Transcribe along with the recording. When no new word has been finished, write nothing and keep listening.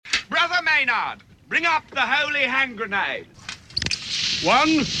Maynard, bring up the holy hand grenade. 1,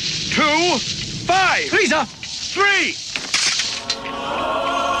 2, 5. Please, sir. 3.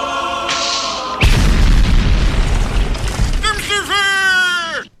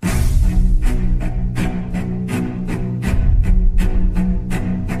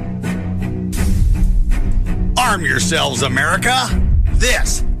 Arm yourselves, America.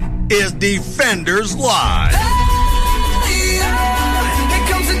 This is Defenders Live. Here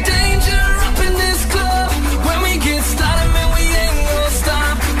comes the danger up in this club. When we get started, man, we ain't gonna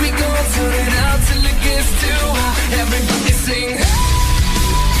stop. We gonna turn it out till it gets too hot. Everybody sing.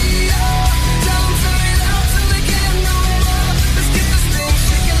 Hey, tell 'em turn it out till they get no more. Let's get this thing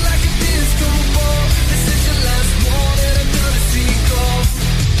shaking like a disco ball. This is your last warning, I'm gonna see gold.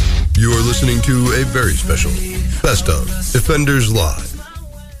 You are listening to a very special Best of Defenders Live.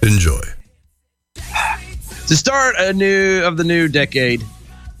 Enjoy. To start the new decade,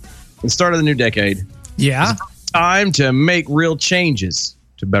 Yeah. time to make real changes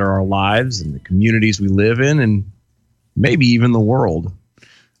to better our lives and the communities we live in, and maybe even the world.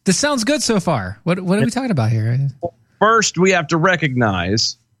 This sounds good so far. What are we talking about here? First, we have to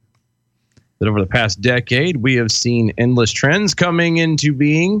recognize that over the past decade, we have seen endless trends coming into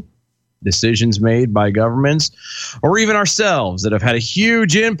being, decisions made by governments or even ourselves that have had a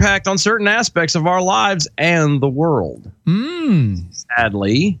huge impact on certain aspects of our lives and the world.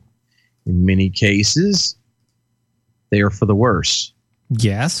 Sadly, in many cases, they are for the worse.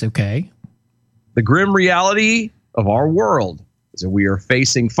 Yes. Okay. The grim reality of our world is that we are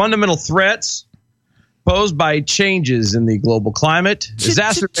facing fundamental threats posed by changes in the global climate,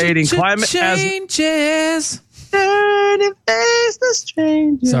 exacerbating climate changes.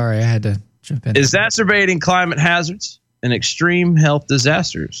 Changes. Sorry, I had to jump in. Exacerbating climate hazards and extreme health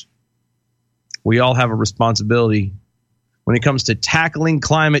disasters. We all have a responsibility when it comes to tackling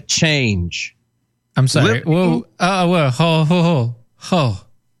climate change. I'm sorry. Whoa. Ho.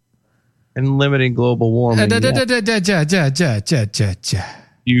 And limiting global warming. Do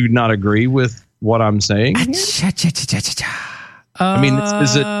you not agree with what I'm saying? I mean, this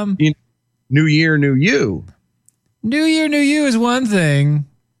is a new year, new you. New year, new you is one thing.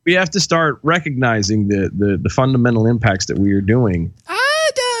 We have to start recognizing the fundamental impacts that we are doing. I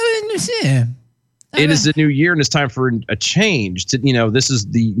don't understand. It is a new year, and it's time for a change. This is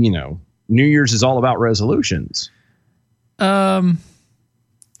New Year's is all about resolutions. So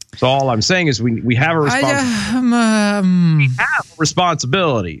all I'm saying is we have a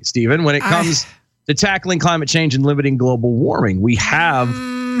responsibility, Stephen, when it comes to tackling climate change and limiting global warming. We have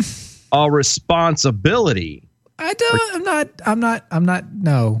a responsibility. I'm not.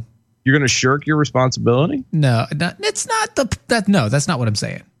 No. You're going to shirk your responsibility? No, it's not no, that's not what I'm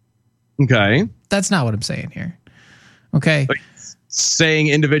saying. Okay. That's not what I'm saying here. Okay. But saying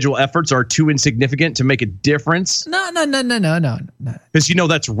individual efforts are too insignificant to make a difference? No. Because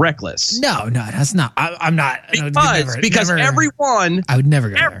that's reckless. No, that's not. I'm not. Because everyone. I would never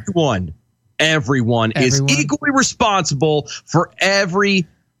go there. Everyone is equally responsible for every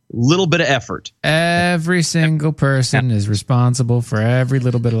little bit of effort. Every single person is responsible for every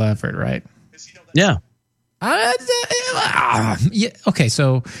little bit of effort, right? Yeah. Yeah. Okay,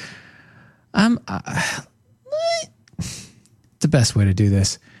 so the best way to do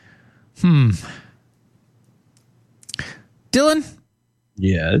this. Dylan?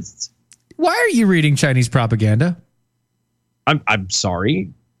 Yes. Why are you reading Chinese propaganda? I'm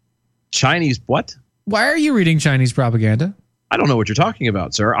sorry. Chinese what? Why are you reading Chinese propaganda? I don't know what you're talking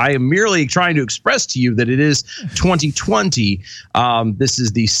about, sir. I am merely trying to express to you that it is 2020. This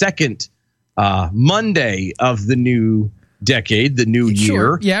is the second Monday of the new decade, the new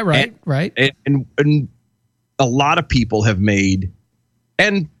year. Yeah, right. And a lot of people have made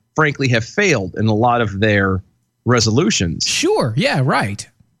and frankly have failed in a lot of their resolutions. Sure. Yeah, right.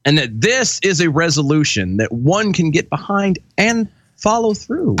 And that this is a resolution that one can get behind and follow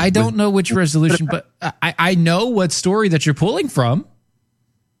through. I don't know which resolution, but I know what story that you're pulling from.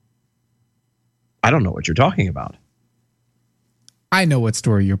 I don't know what you're talking about. I know what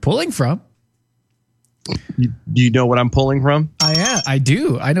story you're pulling from. Do you know what I'm pulling from? I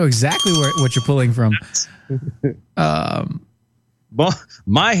do. I know exactly what you're pulling from. Both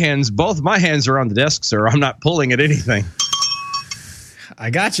my hands are on the desk, sir. I'm not pulling at anything. I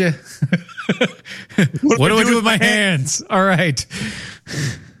got you. What do I do with my hands? All right.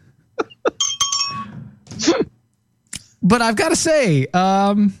 But I've got to say,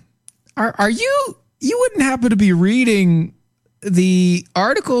 are you wouldn't happen to be reading the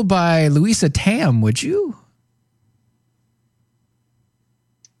article by Louisa Tam, would you?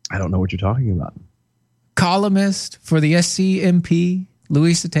 I don't know what you're talking about. Columnist for the SCMP,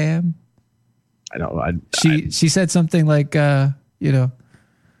 Louisa Tam. I don't. She said something like, no.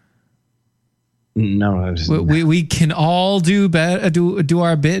 we can all do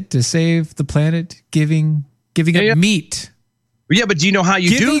our bit to save the planet, giving up meat. Yeah, but do you know how you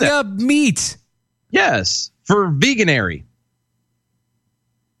do Giving that? up meat. Yes, for veganary.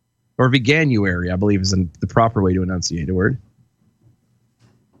 Or veganuary, I believe is the proper way to enunciate a word.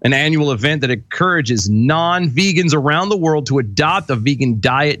 An annual event that encourages non-vegans around the world to adopt a vegan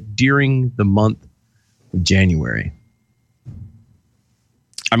diet during the month of January.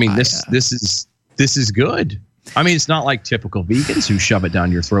 I mean, this is good. I mean, it's not like typical vegans who shove it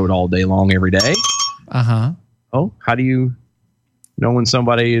down your throat all day long every day. Uh-huh. Oh, how do you know when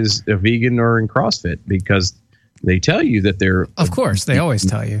somebody is a vegan or in CrossFit? Because they tell you that they're... Of course, they always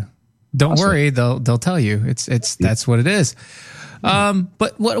tell you. Don't worry, they'll tell you. It's that's what it is.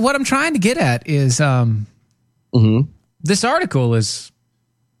 But what I'm trying to get at is this article is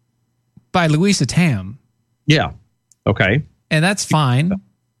by Louisa Tam. Yeah. Okay. And that's fine.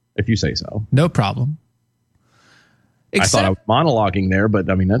 If you say so. No problem. I thought I was monologuing there,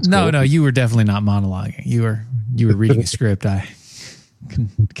 but I mean, that's cool. No, you were definitely not monologuing. You were reading a script. I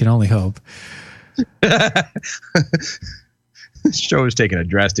can only hope. This show is taking a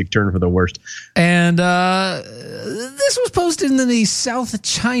drastic turn for the worst. And this was posted in the South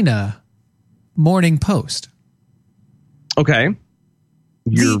China Morning Post. Okay.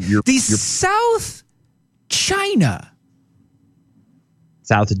 The South China.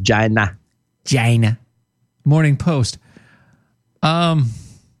 South China Morning Post. So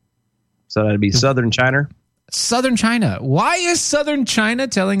that'd be Southern China? Southern China. Why is Southern China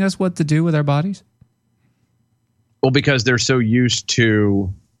telling us what to do with our bodies? Well, because they're so used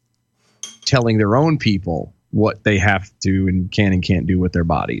to telling their own people what they have to and can't do with their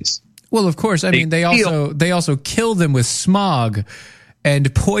bodies. Well, of course. I mean, they also kill them with smog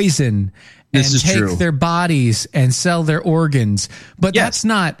and poison and take their bodies and sell their organs. But that's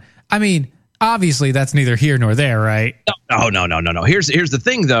not. I mean, obviously, that's neither here nor there, right? No. Here's the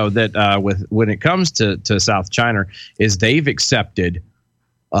thing, though, that when it comes to South China, is they've accepted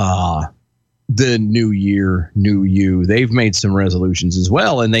the new year, new you. They've made some resolutions as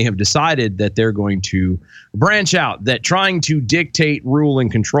well, and they have decided that they're going to branch out, that trying to dictate, rule, and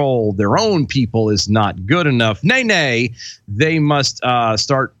control their own people is not good enough. Nay, they must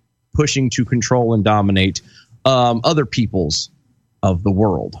start pushing to control and dominate other peoples of the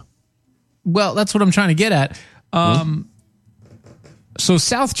world. Well, that's what I'm trying to get at. So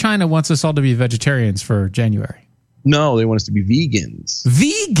South China wants us all to be vegetarians for January. No, they want us to be vegans.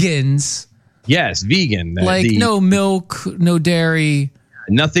 Vegans? Yes, vegan. Like no milk, no dairy.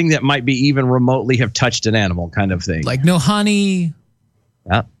 Nothing that might be even remotely have touched an animal kind of thing. Like no honey.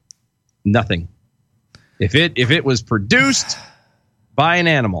 Yeah, nothing. If it was produced by an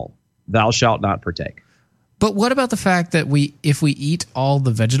animal, thou shalt not partake. But what about the fact that if we eat all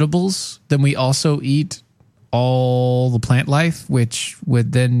the vegetables, then we also eat all the plant life, which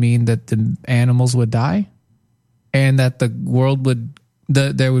would then mean that the animals would die and that the world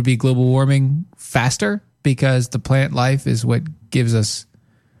there would be global warming faster because the plant life is what gives us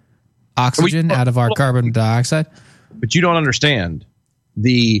oxygen out of our carbon dioxide. But you don't understand.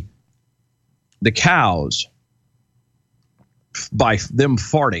 The cows, by them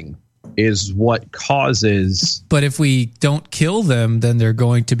farting, is what causes... But if we don't kill them, then they're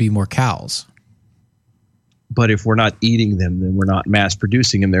going to be more cows. But if we're not eating them, then we're not mass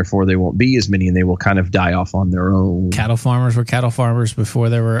producing them. Therefore, they won't be as many, and they will kind of die off on their own. Cattle farmers were cattle farmers before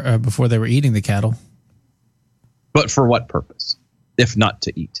they were eating the cattle. But for what purpose, if not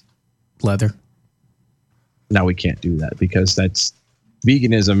to eat? Leather. Now we can't do that because that's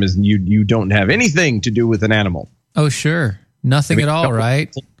veganism. Is you don't have anything to do with an animal. Oh sure, nothing at all,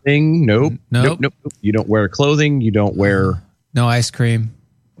 right? Nope. You don't wear clothing. You don't wear no ice cream.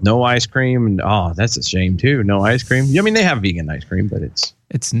 No ice cream, and that's a shame too. No ice cream. I mean, they have vegan ice cream, but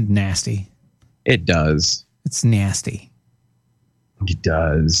it's nasty. It does. It's nasty. It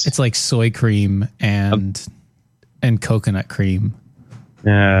does. It's like soy cream and coconut cream.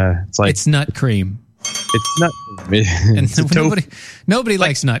 It's like it's nut cream. It's nut. And nobody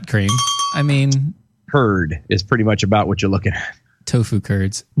likes nut cream. I mean, curd is pretty much about what you're looking at. Tofu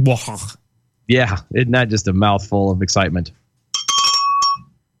curds. Yeah, isn't that just a mouthful of excitement?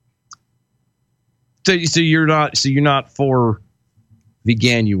 So you're not for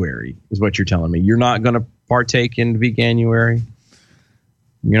veganuary is what you're telling me. You're not going to partake in veganuary.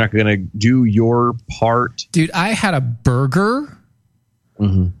 You're not going to do your part. Dude, I had a burger,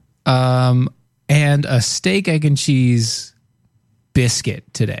 and a steak, egg, and cheese biscuit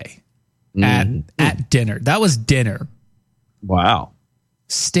today at dinner. That was dinner. Wow.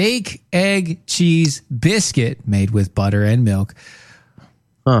 steak, egg, cheese biscuit made with butter and milk.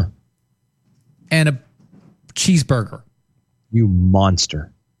 Huh. And a cheeseburger. You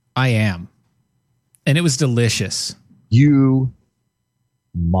monster. I am. And it was delicious. You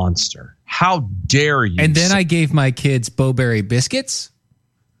monster. How dare you? And then I gave my kids Bowberry biscuits.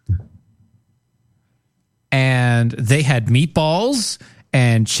 And they had meatballs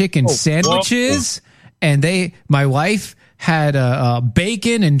and chicken sandwiches. And my wife had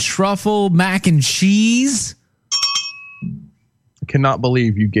bacon and truffle mac and cheese. I cannot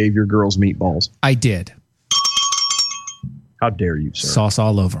believe you gave your girls meatballs. I did. How dare you, sir? Sauce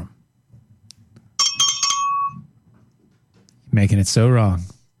all over them. Making it so wrong.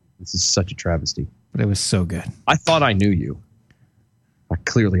 This is such a travesty. But it was so good. I thought I knew you.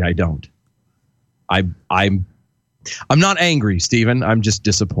 Clearly, I don't. I'm not angry, Stephen. I'm just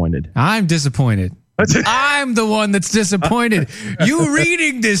disappointed. I'm disappointed. I'm the one that's disappointed. You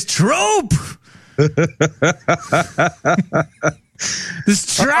reading this trope?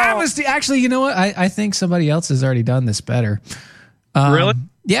 This travesty. Actually, you know what? I think somebody else has already done this better. Really?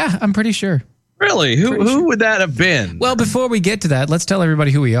 Yeah, I'm pretty sure. Really? Who would that have been? Well, before we get to that, let's tell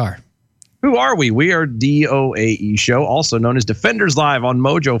everybody who we are. Who are we? We are DOAE Show, also known as Defenders Live on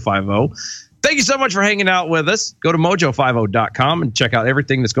Mojo 50. Thank you so much for hanging out with us. Go to mojo50.com and check out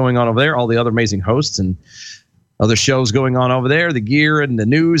everything that's going on over there, all the other amazing hosts and other shows going on over there, the gear and the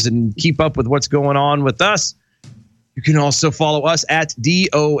news, and keep up with what's going on with us. You can also follow us at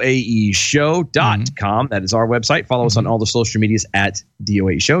DOAEshow.com. That is our website. Follow us on all the social medias at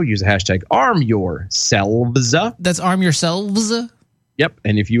DOAE Show. Use the hashtag ArmYourselves. That's Arm Yourselves. Yep.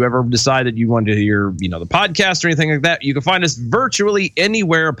 And if you ever decided you wanted to hear, the podcast or anything like that, you can find us virtually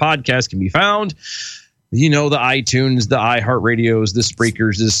anywhere a podcast can be found. The iTunes, the iHeartRadios, the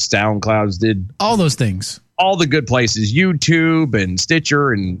Spreakers, the SoundClouds, all those things. All the good places, YouTube and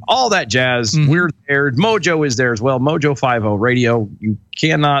Stitcher and all that jazz. Mm-hmm. We're there. Mojo is there as well. Mojo 50 Radio. You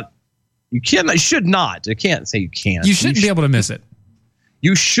should not. I can't say you can't. You shouldn't be able to miss it.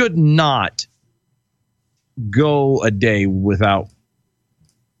 You should not go a day without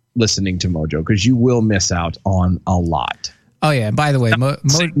listening to Mojo, because you will miss out on a lot. Oh yeah, and by the way,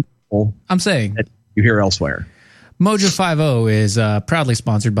 I'm saying you hear elsewhere. Mojo 50 is proudly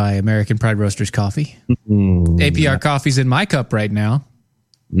sponsored by American Pride Roasters Coffee. APR coffee's in my cup right now.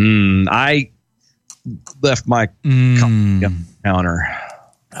 I left my coffee on the counter.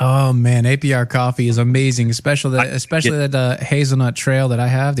 Oh man, APR coffee is amazing, especially the hazelnut trail that I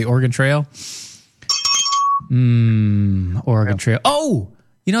have, the Oregon Trail. Oregon Trail. Oh,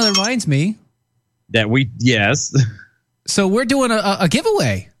 that reminds me that yes. So we're doing a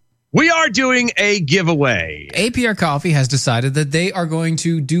giveaway. We are doing a giveaway. APR Coffee has decided that they are going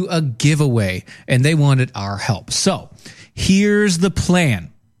to do a giveaway, and they wanted our help. So here's the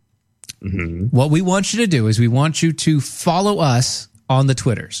plan. Mm-hmm. What we want you to do is we want you to follow us on the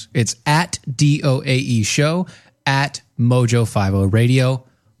Twitters. It's at DOAE Show, at Mojo 50 Radio.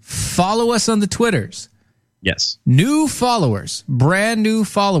 Follow us on the Twitters. Yes. New followers, brand new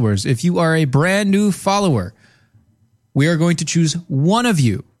followers. If you are a brand new follower, we are going to choose one of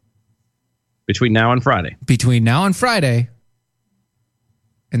you. Between now and Friday.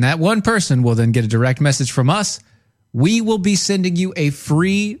 And that one person will then get a direct message from us. We will be sending you a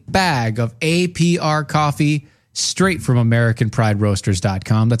free bag of APR coffee straight from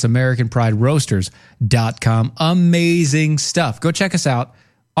AmericanPrideRoasters.com. That's AmericanPrideRoasters.com. Amazing stuff. Go check us out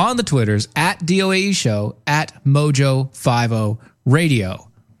on the Twitters at DOAE Show, at Mojo 50 Radio.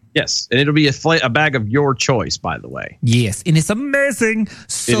 Yes, and it'll be a bag of your choice, by the way. Yes, and it's amazing,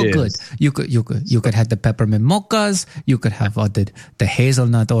 so it good. Is. You could have the peppermint mochas. You could have the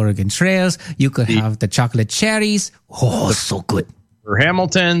hazelnut Oregon Trails. You could have the chocolate cherries. Oh, so good. For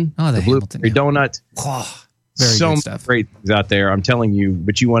Hamilton, the blueberry donut. Oh, very so good stuff. Great things out there. I'm telling you,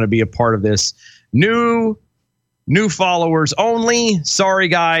 but you want to be a part of this. New followers only. Sorry,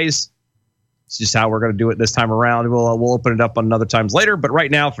 guys. It's just how we're going to do it this time around. We'll open it up on other times later. But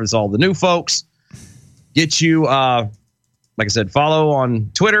right now, for all the new folks, get you, like I said, follow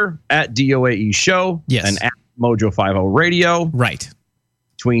on Twitter at DOAE Show. Yes. And at Mojo 50 Radio. Right.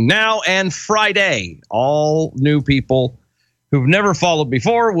 Between now and Friday, all new people who've never followed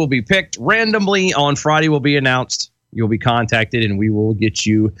before will be picked randomly. On Friday will be announced. You'll be contacted, and we will get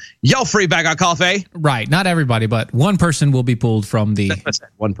you your free bag of coffee. Right. Not everybody, but one person will be pulled from the...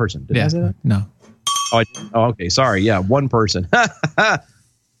 One person. Did I say that? No. Oh, okay. Sorry. Yeah, one person. Yeah,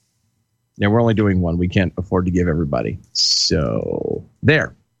 we're only doing one. We can't afford to give everybody. So,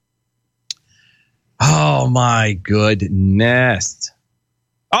 there. Oh, my goodness.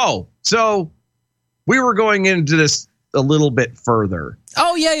 Oh, so we were going into this a little bit further.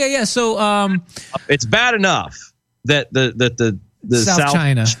 Oh yeah. So It's bad enough that the South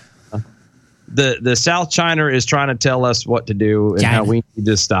China. The South China is trying to tell us what to do and how China. we need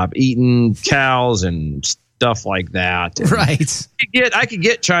to stop eating cows and stuff like that. And Right. I could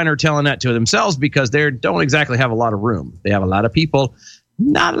get China telling that to themselves because they don't exactly have a lot of room. They have a lot of people,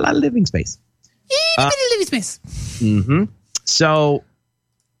 not a lot of living space. Living space. Mm-hmm. So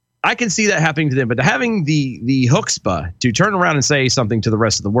I can see that happening to them, but having the chutzpah to turn around and say something to the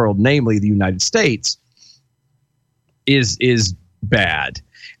rest of the world, namely the United States, is bad.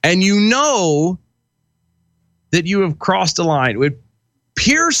 And you know that you have crossed a line with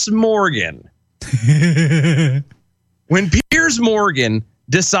Piers Morgan. When Piers Morgan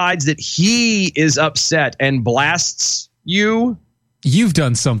decides that he is upset and blasts you, You've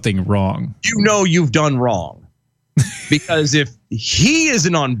done something wrong. you know you've done wrong. Because if he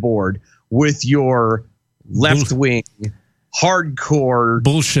isn't on board with your left-wing, hardcore,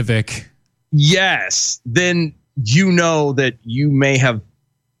 Bolshevik. yes, then you know that you may have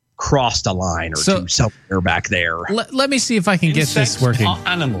crossed a line or two somewhere back there. Let me see if I can get Insects this working. are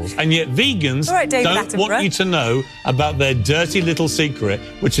animals, and yet vegans All right, David don't want Attenborough. you to know about their dirty little secret,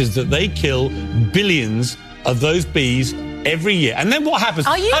 which is that they kill billions of those bees every year. And then what happens?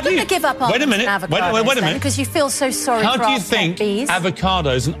 Are you How do going to give up Wait a almonds minute. and Wait avocados a then? minute. Because you feel so sorry How for do you our pet think bees?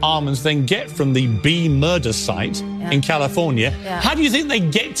 avocados and almonds then get from the bee murder site in California? Yeah. How do you think they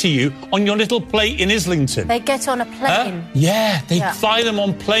get to you on your little plate in Islington? They get on a plane. Yeah, they Yeah. fly them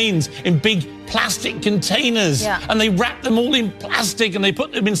on planes in big plastic containers, Yeah. and they wrap them all in plastic, and they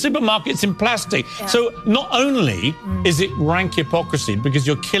put them in supermarkets in plastic. Yeah. So not only is it rank hypocrisy because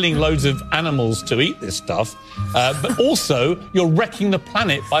you're killing loads of animals to eat this stuff, but also you're wrecking the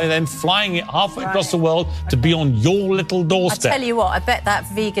planet by then flying it halfway across the world to be on your little I doorstep. tell you what, I bet that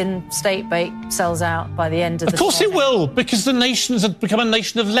vegan steak bake sells out by the end of the Of course it day. will, because the nations have become a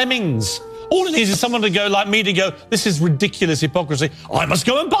nation of lemmings. All it needs is someone to go like me to go, this is ridiculous hypocrisy. I must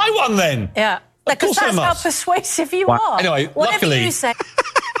go and buy one then. Yeah. Of Because course I that's how must. persuasive you Wow. are. Anyway, Whatever luckily- you say.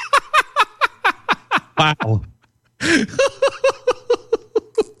 Wow.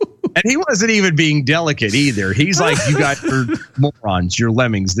 And he wasn't even being delicate either. He's like, you guys are morons. You're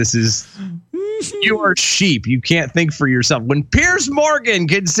lemmings. You are sheep. You can't think for yourself. When Piers Morgan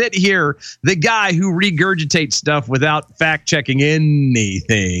can sit here, the guy who regurgitates stuff without fact checking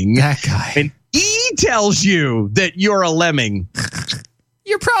anything, That guy. and he tells you that you're a lemming.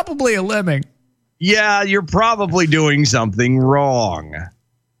 You're probably a lemming. Yeah, you're probably doing something wrong.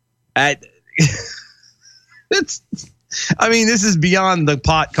 This is beyond the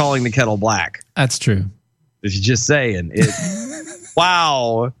pot calling the kettle black. That's true. If you're just saying it.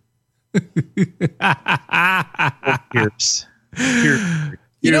 Wow. Pierce.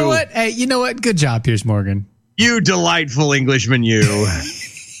 You know what? Hey, you know what? Good job, Piers Morgan. You delightful Englishman, you.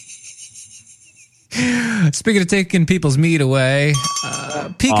 Speaking of taking people's meat away,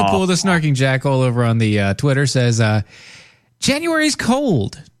 Peekapoo, the snarking jack, all over on the Twitter says, January's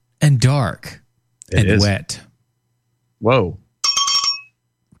cold and dark and is. wet. Whoa.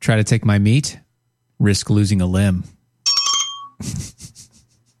 Try to take my meat, risk losing a limb.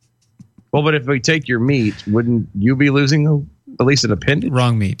 Well, but if we take your meat, wouldn't you be losing at least an appendage?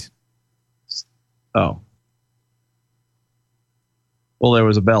 Wrong meat. Oh. Well, there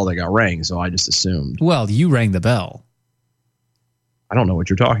was a bell that got rang, so I just assumed. Well, you rang the bell. I don't know what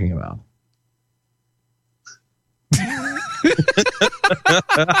you're talking about.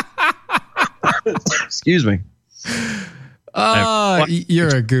 Excuse me.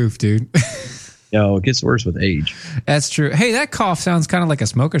 You're a goof, dude. No, it gets worse with age. That's true. Hey, that cough sounds kind of like a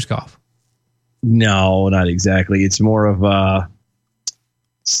smoker's cough. No, not exactly. It's more of a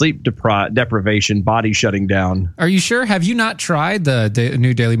sleep deprivation, body shutting down. Are you sure? Have you not tried the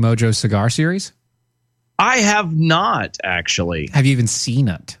new Daily Mojo cigar series? I have not, actually. Have you even seen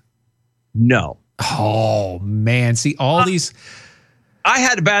it? No. Oh, man. See, all these... I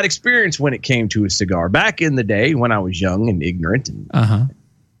had a bad experience when it came to a cigar. Back in the day when I was young and ignorant and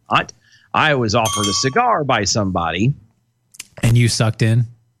hot, I was offered a cigar by somebody. And you sucked in?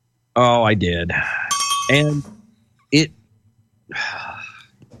 Oh, I did. And it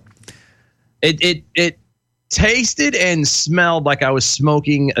tasted and smelled like I was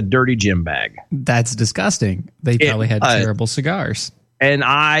smoking a dirty gym bag. That's disgusting. They probably had terrible cigars. And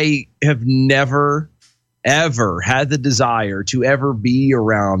I have never, ever had the desire to ever be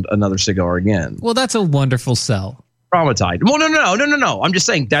around another cigar again. Well, that's a wonderful sell. Traumatized. Well, no. I'm just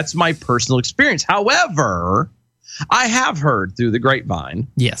saying that's my personal experience. However, I have heard through the grapevine.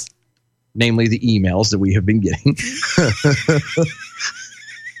 Yes. Namely the emails that we have been getting.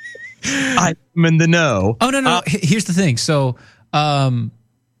 I'm in the know. Oh, no. Here's the thing. So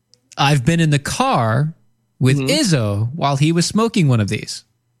I've been in the car with Izzo while he was smoking one of these.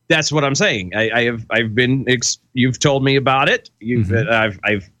 That's what I'm saying. I've been. You've told me about it.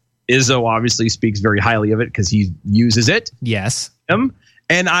 Izzo obviously speaks very highly of it because he uses it. Yes.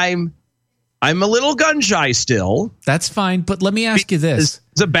 And I'm a little gun shy still. That's fine, but let me ask you this: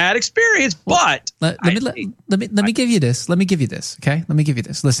 it's a bad experience, but let me give you this. Let me give you this. Okay, let me give you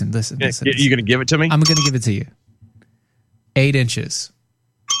this. Listen. You're gonna give it to me? I'm gonna give it to you. 8 inches,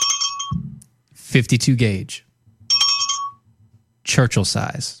 52 gauge, Churchill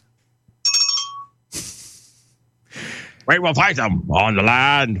size. We will fight them on the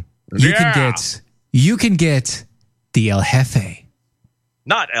land. You can get the El Jefe.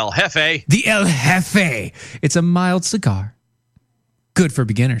 Not El Jefe. The El Jefe. It's a mild cigar. Good for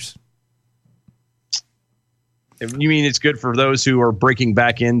beginners. You mean it's good for those who are breaking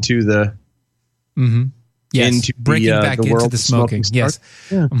back into the... Mm-hmm. Yes, into breaking back the into world the of smoking. Yes.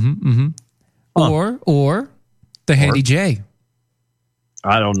 Yeah. Mm-hmm. Or the Handy J.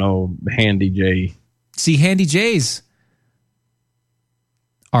 I don't know. Handy J. See, Handy J's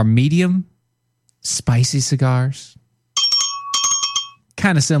are medium, spicy cigars.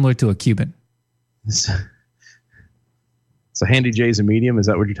 Kind of similar to a Cuban. So Handy J's a medium? Is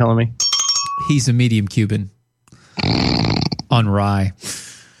that what you're telling me? He's a medium Cuban. On rye.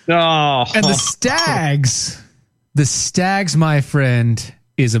 Oh. And the Stags, my friend,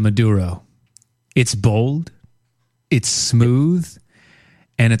 is a Maduro. It's bold, it's smooth,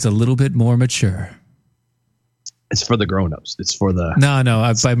 and it's a little bit more mature. It's for the grown-ups. It's for the... No.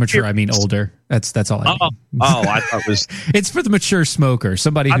 By mature, I mean older. That's all I mean. I thought it was... It's for the mature smoker,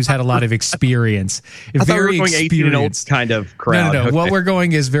 somebody who's had a lot of experience. I thought we were going 18 and old kind of crowd. No. Okay. What we're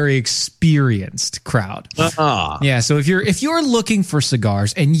going is very experienced crowd. Yeah, so if you're looking for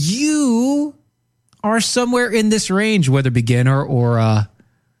cigars and you are somewhere in this range, whether beginner or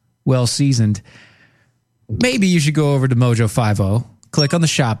well-seasoned, maybe you should go over to Mojo 50, click on the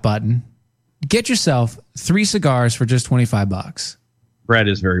shop button, get yourself 3 cigars for just $25. Brad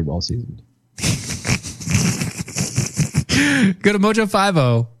is very well seasoned. Go to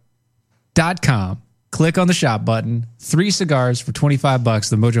mojo50.com. Click on the shop button. 3 cigars for $25.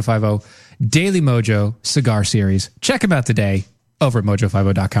 The Mojo 50 Daily Mojo Cigar Series. Check them out today over at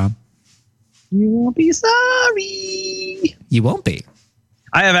mojo50.com. You won't be sorry. You won't be.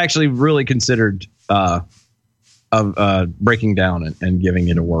 I have actually really considered breaking down and giving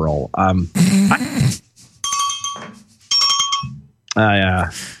it a whirl.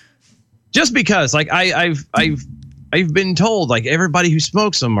 Just because, like, I've been told, like, everybody who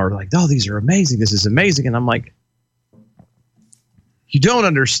smokes them are like, oh, these are amazing. This is amazing, and I'm like, you don't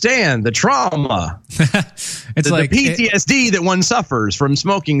understand the trauma. It's the PTSD that one suffers from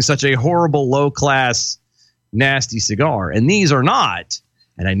smoking such a horrible, low class, nasty cigar, and these are not.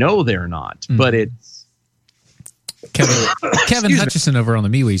 And I know they're not, but it's. Kevin Hutchison over on the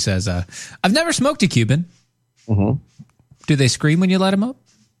MeWe says, I've never smoked a Cuban. Mm-hmm. Do they scream when you light them up?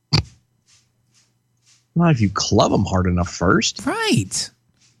 Not if you club them hard enough first. Right.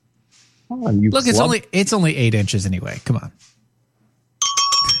 Come on, look, it's only 8 inches anyway. Come on.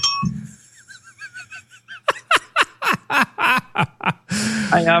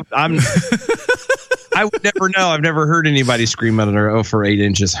 I would never know. I've never heard anybody scream at it for 8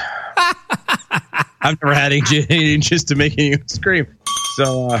 inches. I've never had 8 inches to make anyone scream.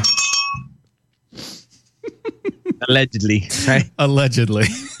 So, allegedly, right? Allegedly.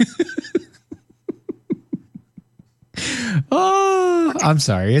 Oh, I'm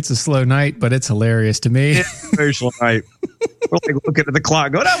sorry. It's a slow night, but it's hilarious to me. It's a very slow night. We're like looking at the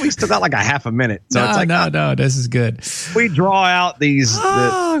clock. Go, no, we still got like a half a minute. So it's like, no, this is good. We draw out these.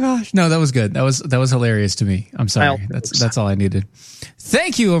 Oh gosh, no, that was good. That was hilarious to me. I'm sorry. That's all I needed.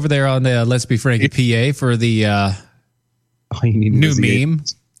 Thank you over there on the Let's Be Frankie PA for the new meme.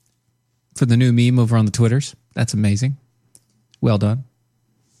 For the new meme over on the Twitters. That's amazing. Well done.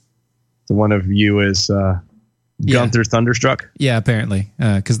 The one of you is Gunther Thunderstruck. Yeah, apparently,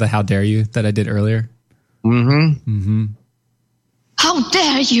 because the "How dare you" that I did earlier. Mm-hmm. Mm-hmm. How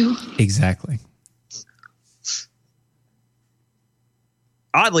dare you? Exactly.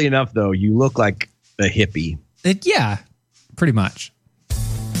 Oddly enough, though, you look like a hippie. Yeah, pretty much.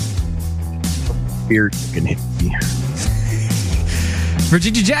 Beard looking hippie.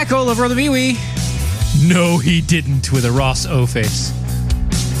 Virginia Jack all over on the MeWe. No, he didn't, with a Ross O face.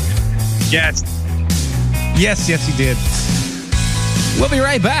 Yes. Yes, he did. We'll be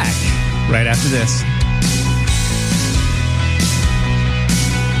right back right after this.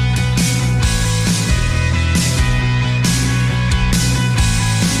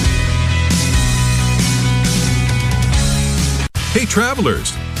 Hey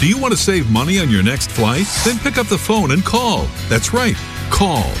travelers, do you want to save money on your next flight? Then pick up the phone and call. That's right,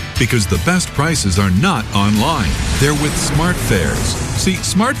 call, because the best prices are not online. They're with SmartFares. See,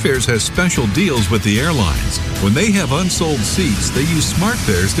 SmartFares has special deals with the airlines. When they have unsold seats, they use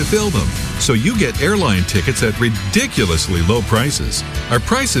SmartFares to fill them. So you get airline tickets at ridiculously low prices. Our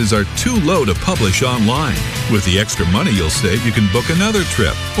prices are too low to publish online. With the extra money you'll save, you can book another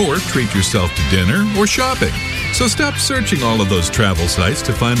trip or treat yourself to dinner or shopping. So stop searching all of those travel sites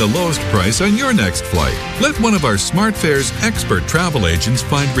to find the lowest price on your next flight. Let one of our SmartFares expert travel agents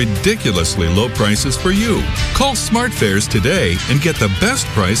find ridiculously low prices for you. Call SmartFares today and get the best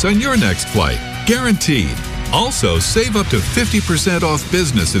price on your next flight. Guaranteed. Also, save up to 50% off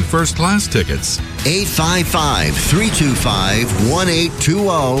business and first class tickets.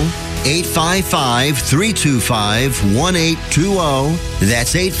 855-325-1820. 855-325-1820.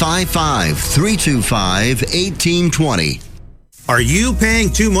 That's 855-325-1820. Are you paying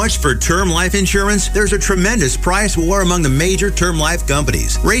too much for term life insurance? There's a tremendous price war among the major term life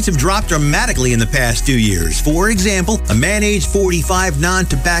companies. Rates have dropped dramatically in the past 2 years. For example, a man age 45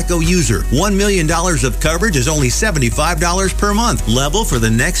 non-tobacco user, $1 million of coverage is only $75 per month, level for the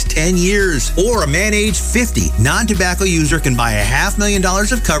next 10 years. Or a man age 50 non-tobacco user can buy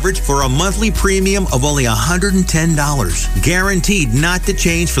 $500,000 of coverage for a monthly premium of only $110. Guaranteed not to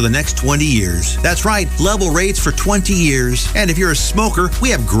change for the next 20 years. That's right, level rates for 20 years. And if you're a smoker, we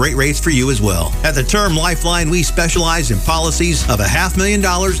have great rates for you as well. At the Term Lifeline, we specialize in policies of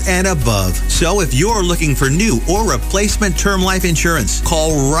 $500,000 and above. So if you're looking for new or replacement term life insurance,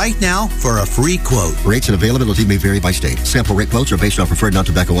 call right now for a free quote. Rates and availability may vary by state. Sample rate quotes are based on preferred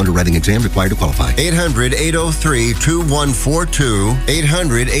non-tobacco underwriting exam required to qualify. 800-803-2142.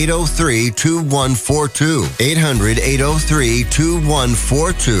 800-803-2142.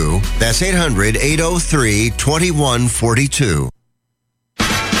 800-803-2142. That's 800-803-2142.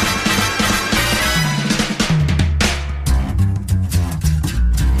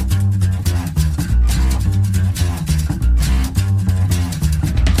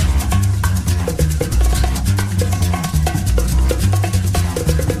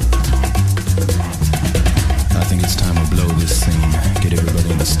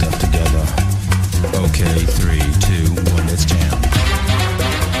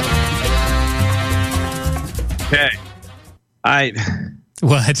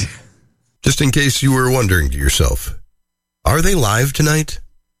 What? Just in case you were wondering to yourself, are they live tonight?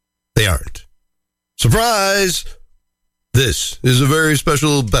 They aren't. Surprise! This is a very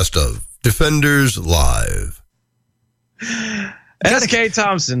special best of Defenders Live. SK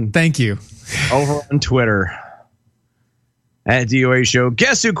Thompson. Thank you. Over on Twitter. At DOA Show.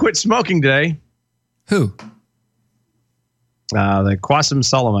 Guess who quit smoking today? Who? The Qasim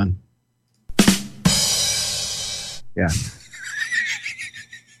Solomon. Yeah.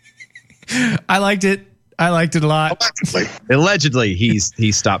 I liked it. I liked it a lot. Allegedly, he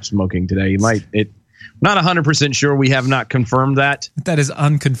stopped smoking today. He might. Not 100% sure. We have not confirmed that. That is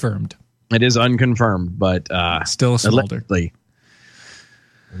unconfirmed. It is unconfirmed, but still a smolder.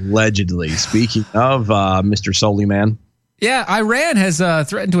 Allegedly. Speaking of Mr. Soliman. Yeah, Iran has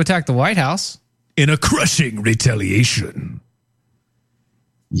threatened to attack the White House in a crushing retaliation.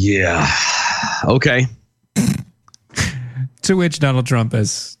 Yeah. Okay. To which Donald Trump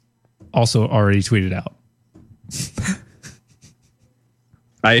has also already tweeted out.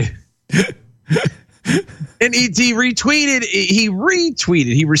 And he retweeted.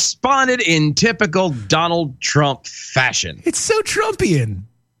 He responded in typical Donald Trump fashion. It's so Trumpian.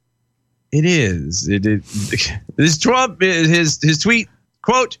 It is. This Trump, his tweet,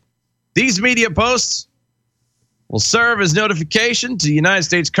 quote, "These media posts will serve as notification to the United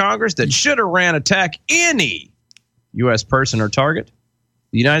States Congress that should Iran attack any U.S. person or target,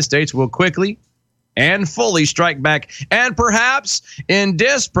 the United States will quickly and fully strike back, and perhaps in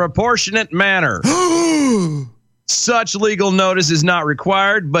disproportionate manner. Such legal notice is not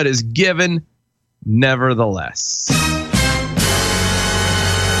required, but is given nevertheless."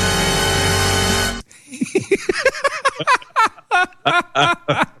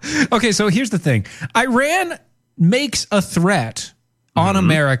 Okay, so here's the thing. Iran makes a threat on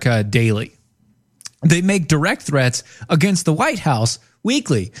America daily. They make direct threats against the White House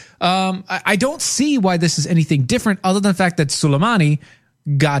weekly. I don't see why this is anything different other than the fact that Soleimani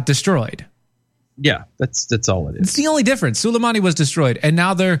got destroyed. Yeah, that's all it is. It's the only difference. Soleimani was destroyed, and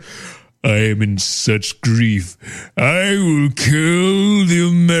now I am in such grief. I will kill the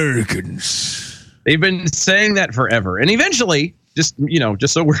Americans. They've been saying that forever. And eventually, just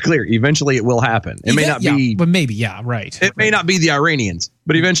so we're clear, eventually it will happen. It may not be. But maybe, yeah, right. It may not be the Iranians,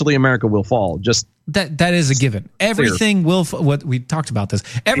 but eventually America will fall. Just That is a given. Everything will. What we talked about this.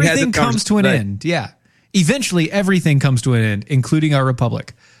 Everything comes to an end. Yeah. Eventually, everything comes to an end, including our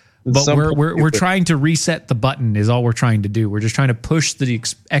republic. But we're trying to reset the button. Is all we're trying to do. We're just trying to push the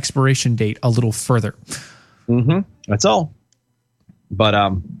expiration date a little further. That's all.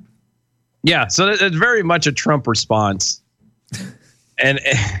 But yeah. So it's very much a Trump response, and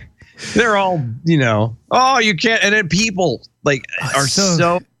they're all oh, you can't. And then people are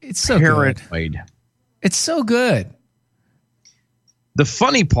so paranoid. Good. It's so good. The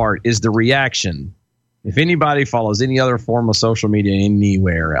funny part is the reaction. If anybody follows any other form of social media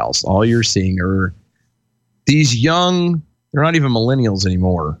anywhere else, all you're seeing are these young, they're not even millennials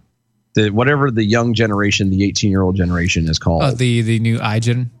anymore. Whatever the young generation, the 18-year-old generation is called. The new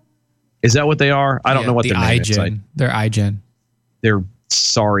iGen. Is that what they are? I don't know what their name is. They're iGen. They're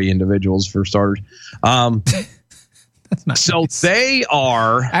sorry individuals for starters. That's not so nice. They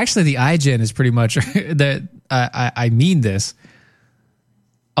are actually the iGen is pretty much that. I mean this.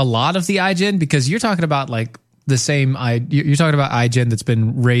 A lot of the iGen, because you're talking about like the same. You're talking about iGen that's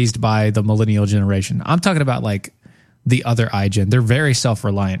been raised by the millennial generation. I'm talking about like the other iGen. They're very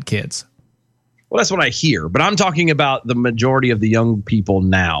self-reliant kids. Well, that's what I hear, but I'm talking about the majority of the young people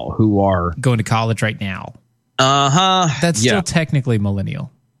now who are going to college right now. That's still technically millennial.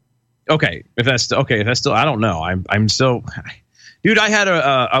 Okay, if that's still, I don't know. I'm so, dude.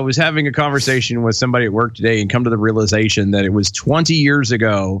 I was having a conversation with somebody at work today and come to the realization that it was 20 years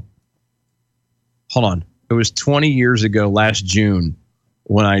ago. Hold on, it was 20 years ago last June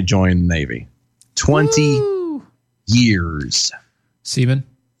when I joined the Navy. 20 years, Seaman.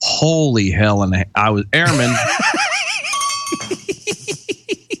 Holy hell! And I was airman.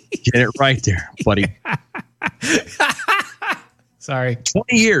 Get it right there, buddy. Sorry.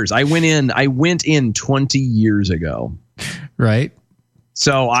 20 years. I went in 20 years ago. Right.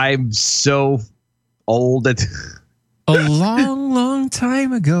 So I'm so old that a long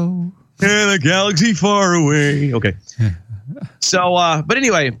time ago. In a galaxy far away. Okay. So, but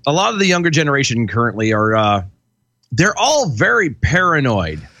anyway, a lot of the younger generation currently are, they're all very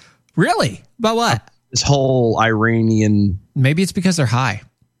paranoid. Really? About what? This whole Iranian. Maybe it's because they're high.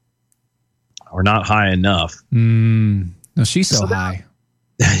 Or not high enough. No, she's so high.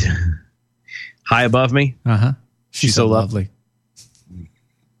 High above me? Uh-huh. She's so lovely.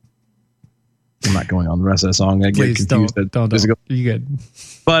 I'm not going on the rest of the song. I get confused. Don't. You good.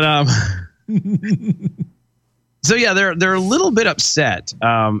 But so yeah, they're a little bit upset.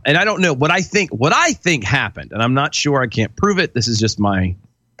 And I don't know what I think happened, and I'm not sure. I can't prove it. This is just my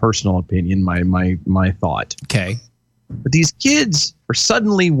personal opinion, my thought. Okay. But these kids are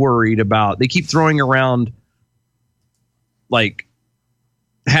suddenly worried about, they keep throwing around like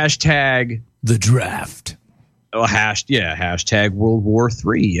hashtag the draft. Hashtag World War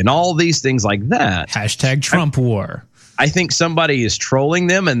III and all these things like that. Hashtag Trump war. I think somebody is trolling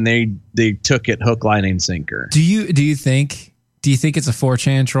them and they took it hook, line, and sinker. Do you think it's a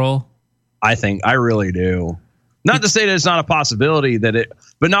 4chan troll? I really do. Not to say that it's not a possibility but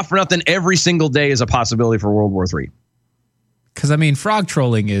not for nothing, every single day is a possibility for World War III. Because I mean, frog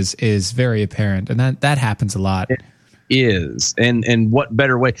trolling is very apparent, and that happens a lot. It is, and what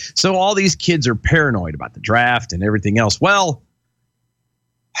better way? So all these kids are paranoid about the draft and everything else. Well,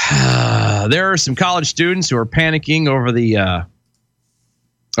 there are some college students who are panicking over the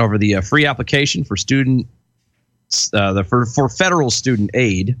free application for student for federal student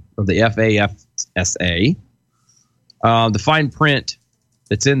aid of the FAFSA. The fine print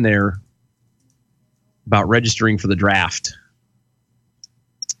that's in there about registering for the draft.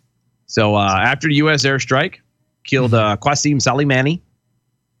 So after the U.S. airstrike killed Qasem Soleimani,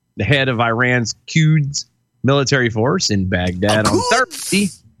 the head of Iran's Quds military force in Baghdad on Thursday,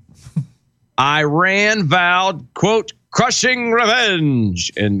 Iran vowed, quote, crushing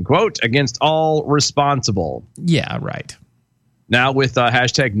revenge, end quote, against all responsible. Yeah, right. Now with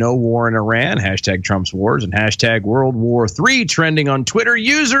hashtag no war in Iran, hashtag Trump's wars, and hashtag World War III trending on Twitter,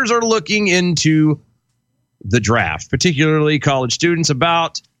 users are looking into the draft, particularly college students,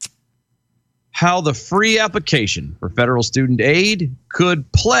 about how the free application for federal student aid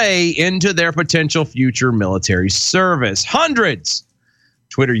could play into their potential future military service. Hundreds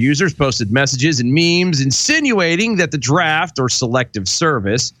Twitter users posted messages and memes insinuating that the draft or selective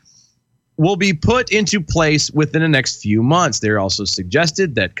service will be put into place within the next few months. They also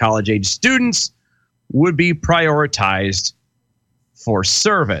suggested that college-age students would be prioritized for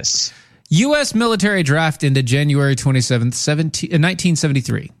service. U.S. military draft ended January 27th,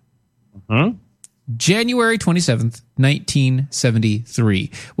 1973. January 27th,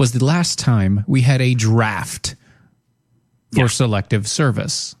 1973 was the last time we had a draft for selective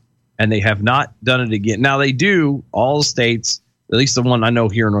service. and they have not done it again. Now they do. All states, at least the one I know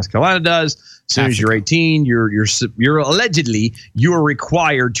here in North Carolina, does. As soon as you're 18, you're allegedly you're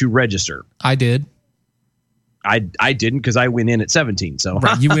required to register. I did. I didn't because I went in at 17. So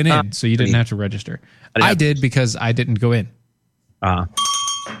right, you went in, so you didn't have to register. I did because I didn't go in.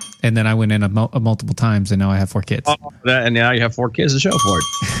 And then I went in multiple times, and now I have 4 kids. And now you have 4 kids to show for it.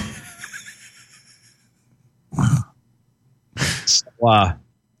 So,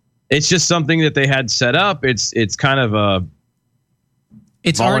 it's just something that they had set up. It's kind of a.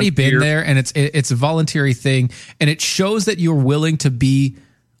 It's already been there, and it's a voluntary thing, and it shows that you're willing to be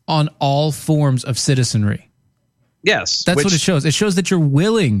on all forms of citizenry. Yes, that's what it shows. It shows that you're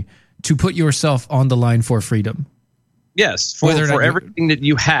willing to put yourself on the line for freedom. Yes, for everything that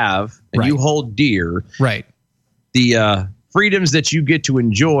you have and you hold dear. Right. The freedoms that you get to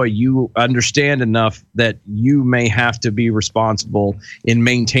enjoy, you understand enough that you may have to be responsible in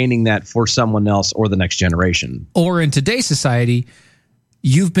maintaining that for someone else or the next generation. Or in today's society,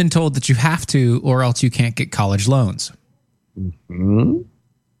 you've been told that you have to, or else you can't get college loans. Mm-hmm.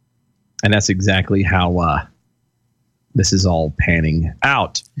 And that's exactly how this is all panning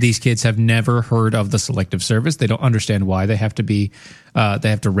out. These kids have never heard of the Selective Service. They don't understand why they have to be. They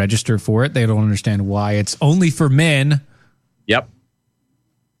have to register for it. They don't understand why it's only for men. Yep.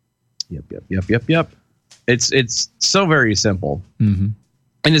 It's so very simple, and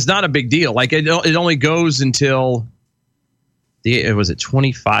it's not a big deal. Like it only goes until was it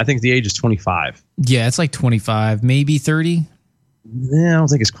 25? I think the age is 25. Yeah, it's like 25, maybe 30. Yeah, I don't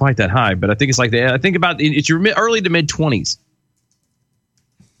think it's quite that high, but I think it's like I think about it's your early to mid 20s.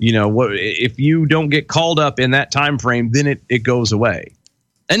 You know, what if you don't get called up in that time frame, then it goes away.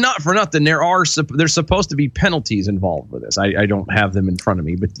 And not for nothing, there's supposed to be penalties involved with this. I don't have them in front of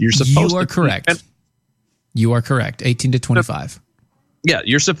me, but you're supposed. You are correct. You are correct. 18 to 25. Yeah,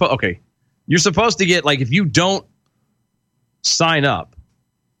 you're supposed. Okay, you're supposed to get, like, if you don't sign up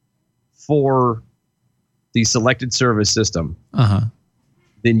for the Selected Service system,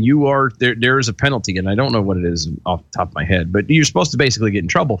 then you are there is a penalty, and I don't know what it is off the top of my head, but you're supposed to basically get in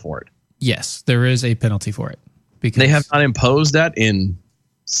trouble for it. Yes, there is a penalty for it because they have not imposed that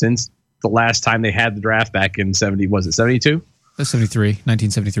since the last time they had the draft back in 70. Was it 72?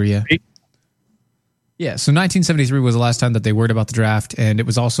 1973. Yeah. Yeah, so 1973 was the last time that they worried about the draft, and it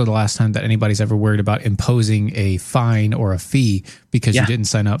was also the last time that anybody's ever worried about imposing a fine or a fee because you didn't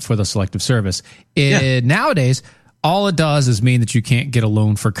sign up for the Selective Service. Nowadays, all it does is mean that you can't get a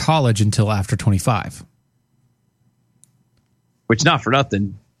loan for college until after 25. Which, not for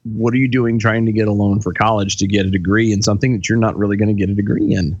nothing, what are you doing trying to get a loan for college to get a degree in something that you're not really going to get a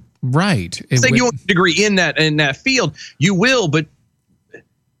degree in? Right. Saying you want a degree in that field, you will, but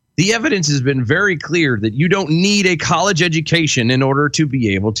the evidence has been very clear that you don't need a college education in order to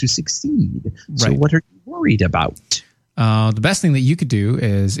be able to succeed. So what are you worried about? The best thing that you could do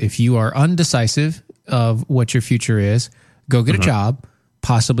is, if you are undecisive of what your future is, go get a job,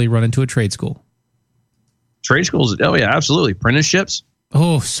 possibly run into a trade school. Trade schools? Oh, yeah, absolutely. Apprenticeships?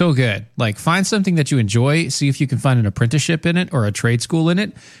 Oh, so good. Like, find something that you enjoy, see if you can find an apprenticeship in it or a trade school in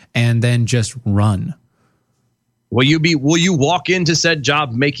it, and then just run. Will you walk into said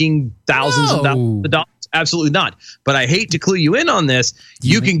job making thousands of dollars? Absolutely not. But I hate to clue you in on this.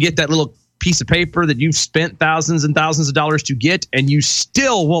 You can get that little piece of paper that you've spent thousands and thousands of dollars to get, and you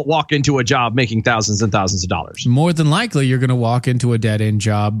still won't walk into a job making thousands and thousands of dollars. More than likely, you're going to walk into a dead-end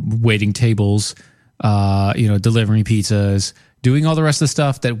job, waiting tables, delivering pizzas, doing all the rest of the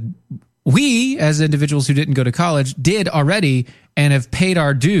stuff that we, as individuals who didn't go to college, did already and have paid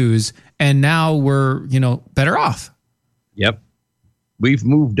our dues, and now we're, better off. Yep. We've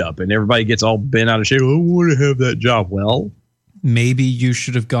moved up, and everybody gets all bent out of shape. I want to have that job. Well, maybe you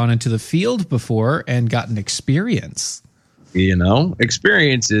should have gone into the field before and gotten experience.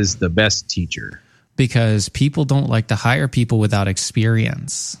 Experience is the best teacher. Because people don't like to hire people without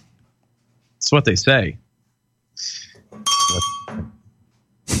experience. That's what they say.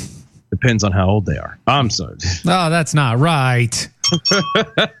 Depends on how old they are. I'm sorry. Oh, that's not right.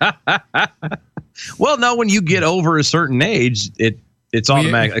 Well, no, when you get over a certain age, it's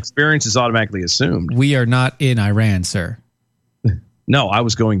automatic. Experience is automatically assumed. We are not in Iran, sir. No, I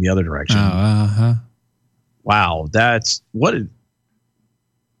was going the other direction. Wow, that's wow,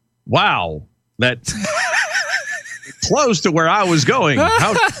 that's close to where I was going.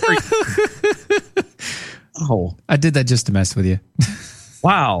 How Oh, I did that just to mess with you.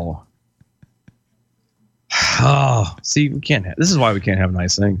 Wow. Oh, see, this is why we can't have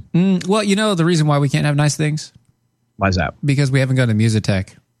nice things. Well, the reason why we can't have nice things? Why is that? Because we haven't gone to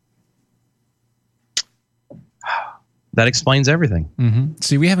Musitech. That explains everything. Mm-hmm.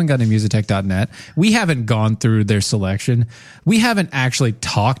 See, we haven't gotten to Musitech.net. We haven't gone through their selection. We haven't actually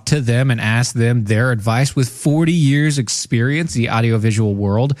talked to them and asked them their advice with 40 years experience in the audiovisual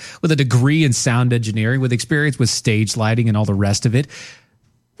world, with a degree in sound engineering, with experience with stage lighting and all the rest of it.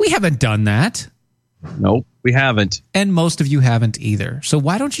 We haven't done that. Nope, we haven't. And most of you haven't either. So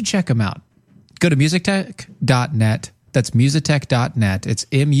why don't you check them out? Go to Musitech.net. That's Musitech.net. It's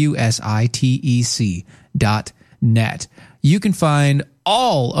MUSITEC.net. You can find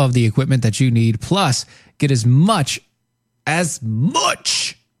all of the equipment that you need, plus get as much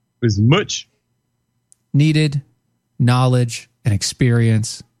needed knowledge and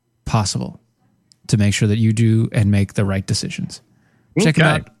experience possible to make sure that you do and make the right decisions. Check it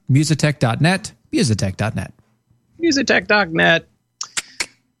out, Musitech.net, Musitech.net. Musitech.net.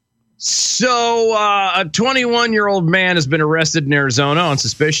 So, a 21-year-old man has been arrested in Arizona on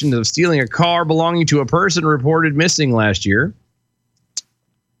suspicion of stealing a car belonging to a person reported missing last year.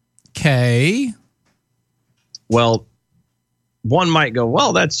 Okay. Well, one might go,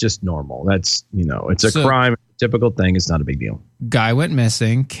 well, that's just normal. That's, it's a crime, typical thing. It's not a big deal. Guy went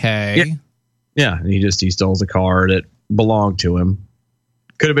missing. Okay. Yeah. He stole a car that belonged to him.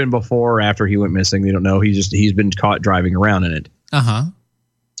 Could have been before or after he went missing. They don't know. He's been caught driving around in it. Uh-huh.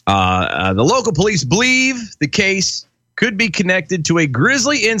 The local police believe the case could be connected to a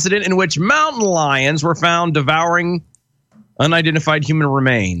grisly incident in which mountain lions were found devouring unidentified human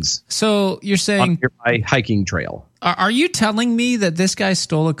remains. So you're saying on a nearby hiking trail. Are you telling me that this guy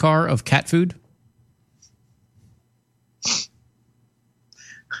stole a car of cat food?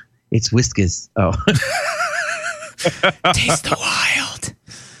 It's Whiskas. Oh. Taste the wild.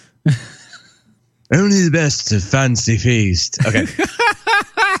 Only the best of fancy feast. Okay.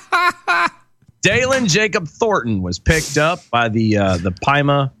 Dalen Jacob Thornton was picked up by the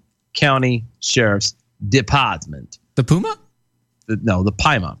Pima County Sheriff's Department. The Puma? The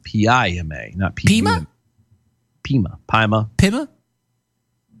Pima. P-I-M-A, not Pima? Pima. Pima. Pima?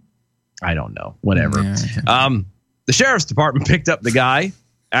 I don't know. Whatever. Yeah. The Sheriff's Department picked up the guy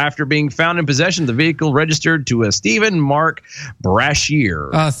after being found in possession of the vehicle registered to a Stephen Mark Brashear.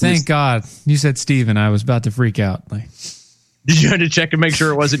 Oh, thank God. You said Stephen. I was about to freak out. Did you have to check and make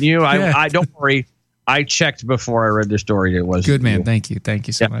sure it wasn't you? Yeah. I don't worry. I checked before I read the story. It was good, man. You. Thank you. Thank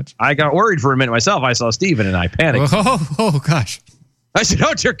you so much. I got worried for a minute myself. I saw Stephen and I panicked. Oh gosh. I said,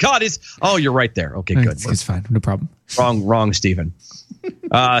 oh, dear God. You're right there. Okay, good. It's fine. No problem. Wrong, Stephen.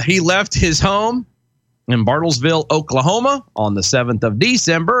 He left his home in Bartlesville, Oklahoma on the 7th of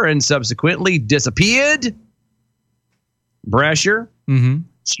December and subsequently disappeared. Brashear,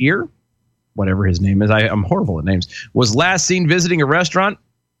 Shear, whatever his name is, I'm horrible at names, was last seen visiting a restaurant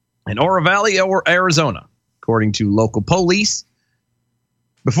in Oro Valley, Arizona, according to local police,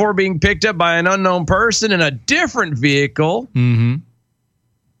 before being picked up by an unknown person in a different vehicle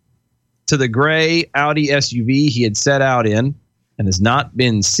to the gray Audi SUV he had set out in and has not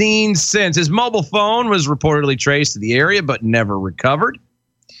been seen since. His mobile phone was reportedly traced to the area but never recovered.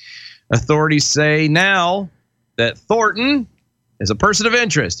 Authorities say now that Thornton is a person of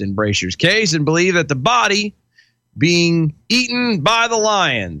interest in Brashear's case and believe that the body being eaten by the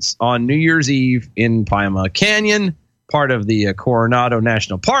lions on New Year's Eve in Pima Canyon, part of the Coronado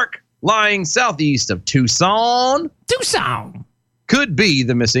National Park, lying southeast of Tucson, could be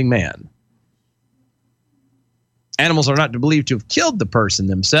the missing man. Animals are not believed to have killed the person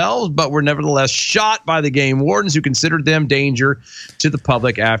themselves, but were nevertheless shot by the game wardens who considered them danger to the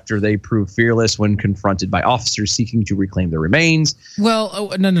public after they proved fearless when confronted by officers seeking to reclaim their remains.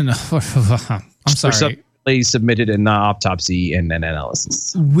 Well, no. I'm sorry. They submitted an autopsy and an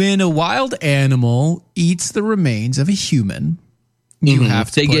analysis. When a wild animal eats the remains of a human, you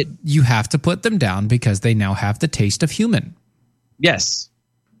have to put them down because they now have the taste of human. Yes.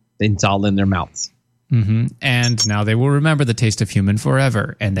 It's all in their mouths. And now they will remember the taste of human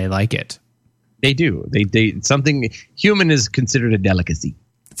forever, and they like it. They do. They something human is considered a delicacy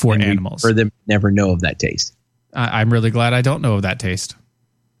for animals. For them, never know of that taste. I'm really glad I don't know of that taste.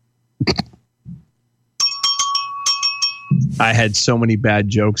 I had so many bad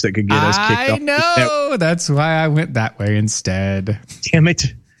jokes that could get us kicked off. I know. That's why I went that way instead. Damn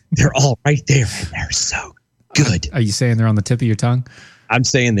it! They're all right there, and they're so good. Are you saying they're on the tip of your tongue? I'm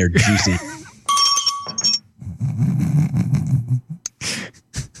saying they're juicy.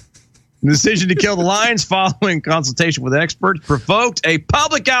 The decision to kill the lions following consultation with experts provoked a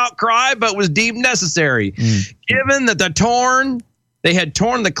public outcry, but was deemed necessary, given that they had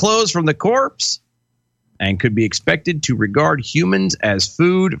torn the clothes from the corpse and could be expected to regard humans as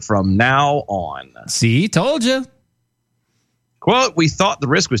food from now on. See, told you. Quote, we thought the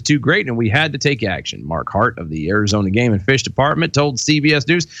risk was too great and we had to take action. Mark Hart of the Arizona Game and Fish Department told CBS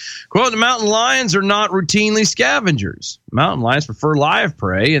News, quote, the mountain lions are not routinely scavengers. Mountain lions prefer live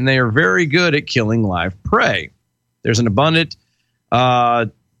prey and they are very good at killing live prey. There's an abundant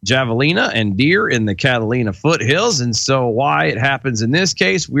javelina and deer in the Catalina foothills, and so why it happens in this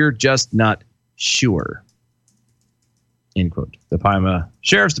case, we're just not sure. End quote. The Pima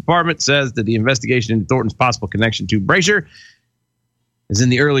Sheriff's Department says that the investigation into Thornton's possible connection to Brasher is in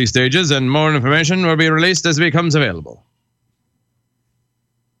the early stages, and more information will be released as it becomes available.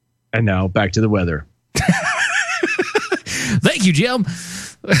 And now, back to the weather. Thank you, Jim.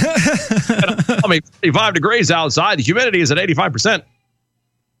 35 degrees outside. The humidity is at 85%.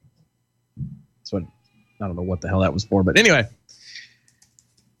 That's what, I don't know what the hell that was for, but anyway.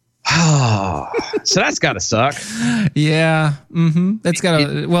 So that's got to suck. Yeah. Mm-hmm. That's got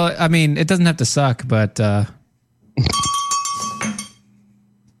to, well, I mean, it doesn't have to suck, but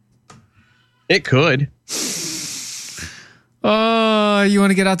it could. Oh, you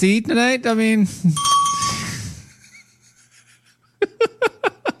want to get out to eat tonight? I mean,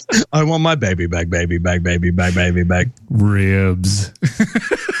 I want my baby back. Ribs.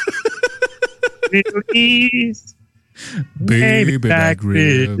 Baby back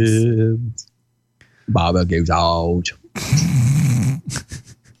ribs. Barbecue's out.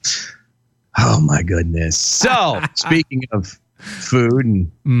 Oh my goodness. So, speaking of food and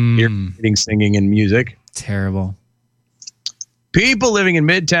ear-eating, singing, and music. Terrible. People living in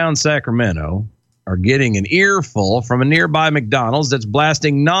Midtown Sacramento are getting an earful from a nearby McDonald's that's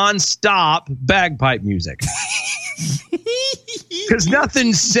blasting nonstop bagpipe music. Because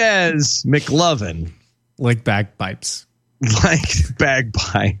nothing says McLovin like bagpipes. Like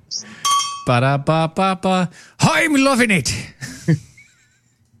bagpipes. Ba-da-ba-ba-ba. I'm loving it.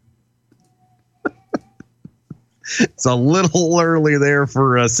 It's a little early there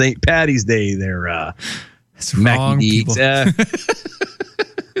for St. Patty's Day there. That's wrong, people.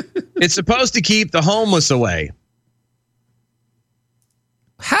 It's supposed to keep the homeless away.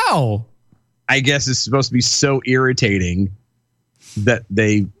 How? I guess it's supposed to be so irritating that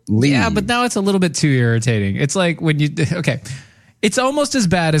they leave. Yeah, but now it's a little bit too irritating. It's like when you... Okay. It's almost as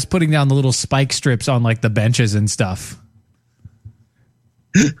bad as putting down the little spike strips on like the benches and stuff.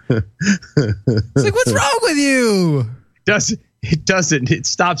 It's like, what's wrong with you? It doesn't. It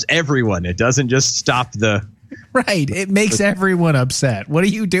stops everyone. It doesn't just stop the... Right. It makes everyone upset. What are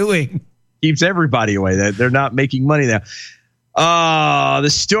you doing? Keeps everybody away. They're not making money now. The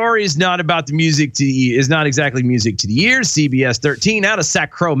story is not about the music is not exactly music to the ears. CBS 13 out of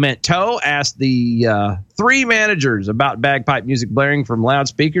Sacramento asked the three managers about bagpipe music blaring from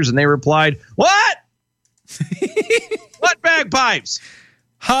loudspeakers, and they replied, "What? What bagpipes?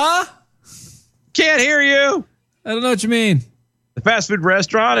 Huh? Can't hear you. I don't know what you mean." The fast food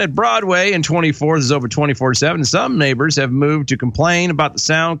restaurant at Broadway and 24th is over 24/7. Some neighbors have moved to complain about the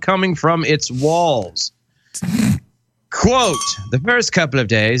sound coming from its walls. Quote, the first couple of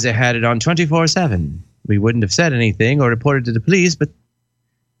days they had it on 24/7. We wouldn't have said anything or reported to the police, but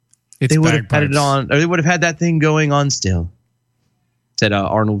they would have had it on, or they would have had that thing going on still. Said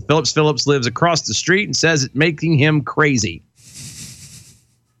Arnold Phillips. Phillips lives across the street and says it's making him crazy.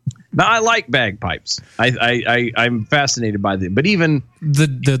 Now, I like bagpipes. I'm fascinated by them. But even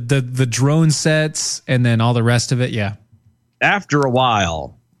the drone sets and then all the rest of it, yeah. After a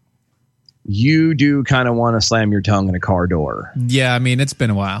while, you do kind of want to slam your tongue in a car door. Yeah, I mean, it's been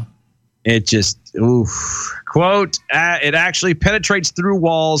a while. It just, oof. Quote, it actually penetrates through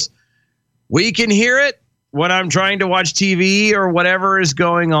walls. We can hear it when I'm trying to watch TV or whatever is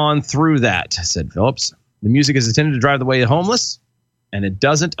going on through that, said Phillips. The music is intended to drive away the homeless, and it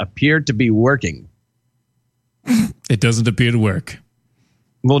doesn't appear to be working. It doesn't appear to work.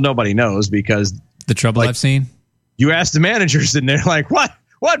 Well, nobody knows because... The trouble I've seen? You ask the managers, and they're like, what?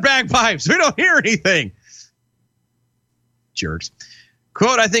 What bagpipes? We don't hear anything. Jerks.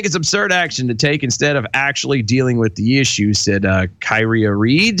 Quote, I think it's absurd action to take instead of actually dealing with the issue, said Kyria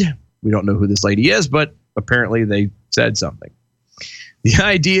Reed. We don't know who this lady is, but apparently they said something. The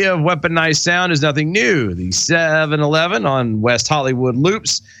idea of weaponized sound is nothing new. The 7-Eleven on West Hollywood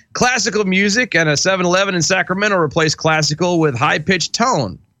loops classical music, and a 7-Eleven in Sacramento replaced classical with high-pitched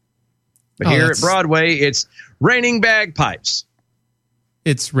tone. But here at Broadway, it's raining bagpipes.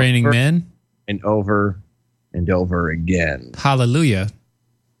 It's raining men. And over and over again. Hallelujah.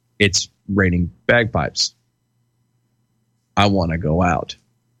 It's raining bagpipes. I want to go out.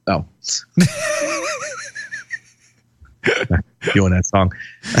 Oh. doing that song.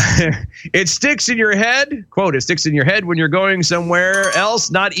 It sticks in your head. Quote, it sticks in your head when you're going somewhere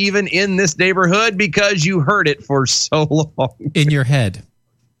else, not even in this neighborhood, because you heard it for so long. In your head.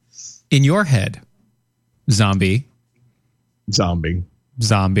 In your head. Zombie. Zombie.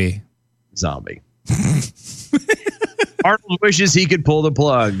 Zombie. Zombie. Arnold wishes he could pull the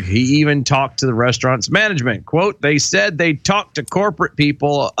plug. He even talked to the restaurant's management. Quote, they said they talked to corporate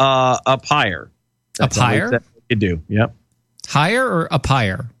people up higher. That's up higher? All they said they could do. Yep. Higher or up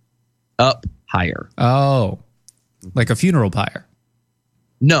higher? Up higher. Oh, like a funeral pyre.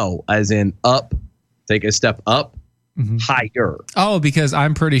 No, as in up, take a step up, higher. Oh, because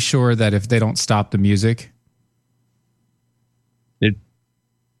I'm pretty sure that if they don't stop the music.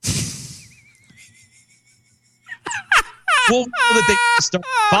 Well, that they start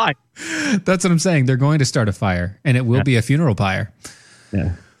a fire. That's what I'm saying. They're going to start a fire, and it will be a funeral pyre.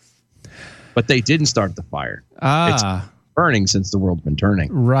 Yeah. But they didn't start the fire. It's burning since the world's been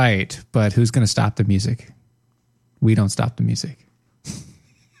turning. Right. But who's going to stop the music? We don't stop the music.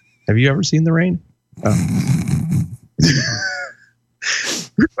 Have you ever seen the rain? Oh.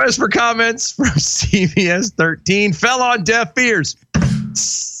 Request for comments from CBS 13 fell on deaf ears.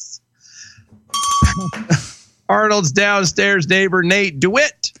 Arnold's downstairs neighbor, Nate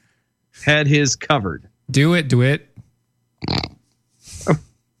DeWitt, had his covered. Do it, DeWitt.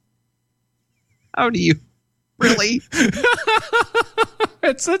 How do you really?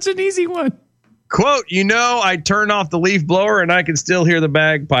 It's such an easy one. Quote, I turn off the leaf blower and I can still hear the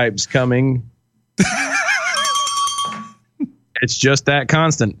bagpipes coming. It's just that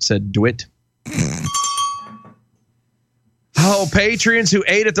constant, said DeWitt. Oh, patrons who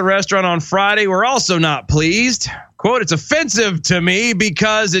ate at the restaurant on Friday were also not pleased. Quote, it's offensive to me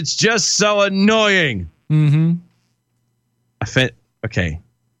because it's just so annoying. Mm-hmm. Okay.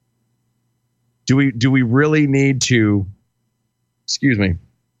 Do we really need to,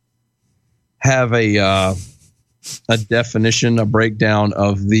 have a definition, a breakdown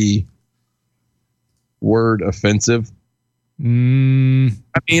of the word offensive? I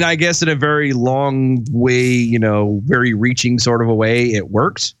mean, I guess in a very long way, very reaching sort of a way, it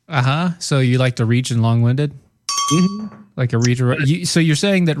works. So you like to reach and long-winded? Mm-hmm. Like a reach around. So you're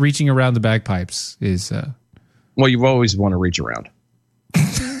saying that reaching around the bagpipes is... Well, you always want to reach around.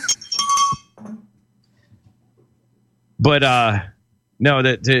 But no,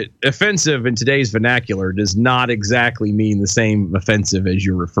 that offensive in today's vernacular does not exactly mean the same offensive as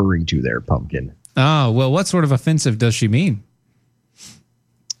you're referring to there, Pumpkin. Oh, well, what sort of offensive does she mean?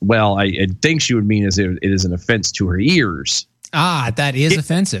 Well, I think she would mean as it is an offense to her ears. That is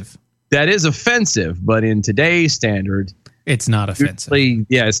offensive. That is offensive, but in today's standard, it's not offensive.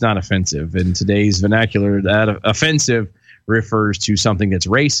 Yeah, it's not offensive. In today's vernacular, that offensive refers to something that's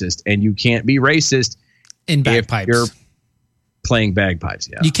racist, and you can't be racist in bagpipes. If you're playing bagpipes.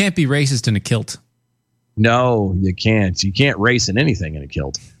 Yeah, you can't be racist in a kilt. No, you can't. You can't race in anything in a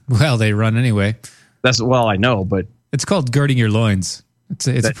kilt. Well, they run anyway. I know, but it's called girding your loins. It's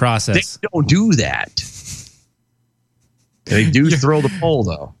a process. They don't do that. They do throw the pole,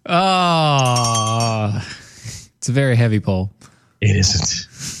 though. Oh, it's a very heavy pole. It isn't.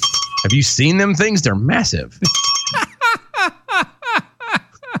 Have you seen them things? They're massive.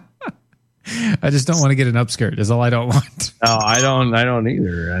 I just don't want to get an upskirt. Is all I don't want. No, I don't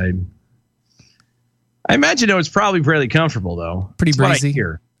either. I imagine it's probably fairly comfortable, though. Pretty breezy.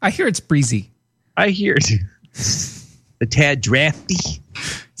 I hear it's breezy. I hear it. A tad drafty.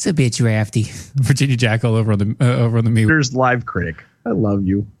 It's a bit drafty. Virginia Jack all over on the me. There's Live Critic. I love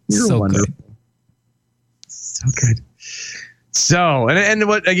you. You're so wonderful. Good. So good. So, and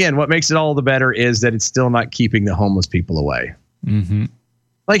what makes it all the better is that it's still not keeping the homeless people away. Mm-hmm.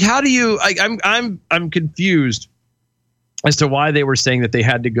 Like, how do you? I'm confused as to why they were saying that they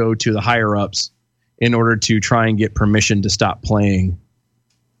had to go to the higher ups in order to try and get permission to stop playing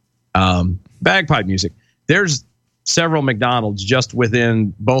bagpipe music. There's several McDonald's just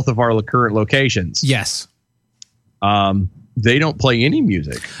within both of our current locations. Yes. They don't play any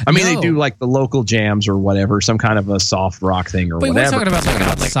music. I mean, They do like the local jams or whatever, some kind of a soft rock thing or whatever. We're talking about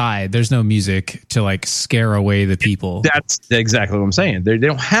outside. There's no music to like scare away the people. That's exactly what I'm saying. They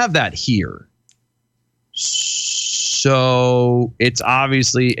don't have that here. So it's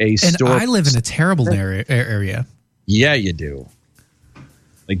obviously a store. And I live in a terrible area. Yeah, you do.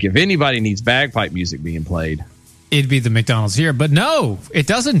 Like if anybody needs bagpipe music being played, it'd be the McDonald's here. But no, it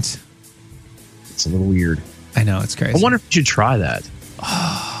doesn't. It's a little weird. I know, it's crazy. I wonder if you should try that.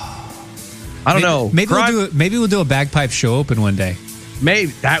 I don't know. Maybe we'll do a bagpipe show open one day.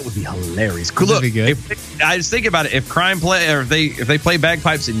 Maybe that would be hilarious. Cool. Look, be good. I just think about it. If if they play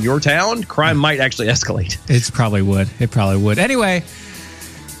bagpipes in your town, crime might actually escalate. It probably would. Anyway,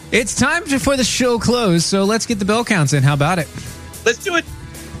 it's time for the show close. So let's get the bell counts in. How about it? Let's do it.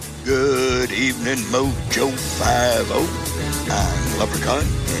 Good evening, Mojo 50. I'm Leprechaun,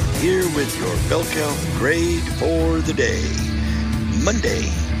 and here with your bell count grade for the day.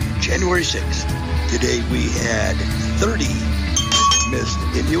 Monday, January 6th. Today we had 30 missed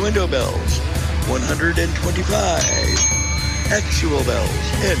innuendo bells, 125 actual bells,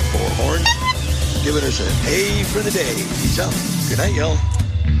 and 4 horns, giving us an A for the day. Peace out. Good night, y'all.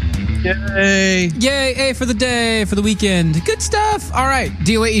 Yay. A for the day, for the weekend. Good stuff. All right,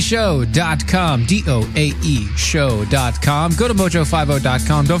 DOAEshow.com, DOAEshow.com. Go to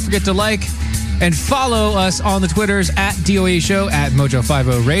mojo50.com. Don't forget to like and follow us on the Twitters at DOAE Show, at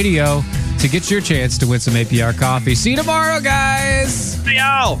Mojo50 Radio to get your chance to win some APR coffee. See you tomorrow, guys. See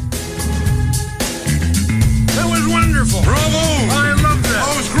y'all. That was wonderful. Bravo. I loved that.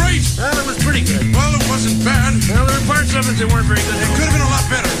 Oh, it was great. Well, it was pretty good. Well, it wasn't bad. Well, there were parts of it that weren't very good. It could have been a lot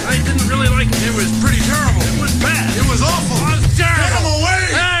better. I didn't really like it. It was pretty terrible. It was bad. It was awful. It was terrible. Get him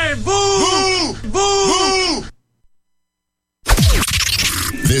away. Hey, boo! Boo! Boo!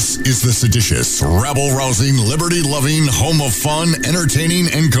 This is the seditious, rabble-rousing, liberty-loving, home of fun,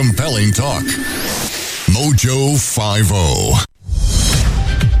 entertaining, and compelling talk. Mojo 50.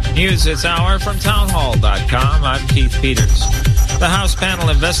 News this hour from townhall.com. I'm Keith Peters. The House panel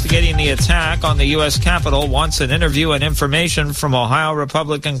investigating the attack on the U.S. Capitol wants an interview and information from Ohio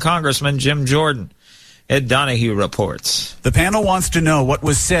Republican Congressman Jim Jordan. Ed Donahue reports. The panel wants to know what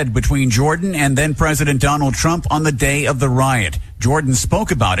was said between Jordan and then President Donald Trump on the day of the riot. Jordan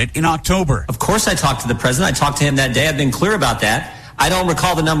spoke about it in October. Of course I talked to the president. I talked to him that day. I've been clear about that. I don't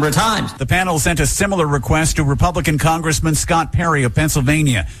recall the number of times. The panel sent a similar request to Republican Congressman Scott Perry of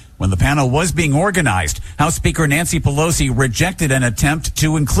Pennsylvania. When the panel was being organized, House Speaker Nancy Pelosi rejected an attempt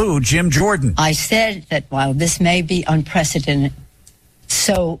to include Jim Jordan. I said that while this may be unprecedented,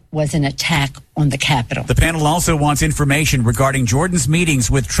 so was an attack on the Capitol. The panel also wants information regarding Jordan's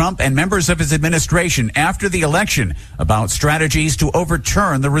meetings with Trump and members of his administration after the election about strategies to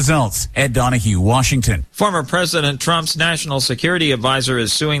overturn the results. Ed Donahue, Washington. Former President Trump's national security advisor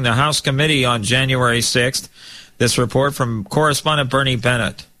is suing the House committee on January 6th. This report from correspondent Bernie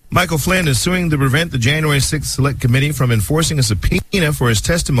Bennett. Michael Flynn is suing to prevent the January 6th Select Committee from enforcing a subpoena for his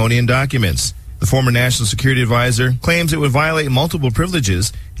testimony and documents. The former national security advisor claims it would violate multiple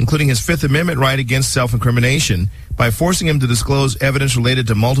privileges, including his Fifth Amendment right against self-incrimination, by forcing him to disclose evidence related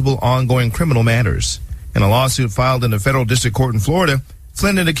to multiple ongoing criminal matters. In a lawsuit filed in the federal district court in Florida,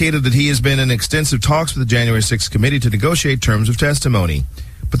 Flynn indicated that he has been in extensive talks with the January 6th committee to negotiate terms of testimony.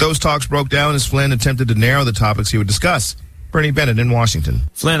 But those talks broke down as Flynn attempted to narrow the topics he would discuss. Bernie Bennett in Washington.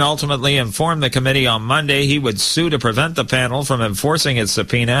 Flynn ultimately informed the committee on Monday he would sue to prevent the panel from enforcing its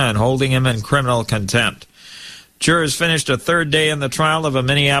subpoena and holding him in criminal contempt. Jurors finished a third day in the trial of a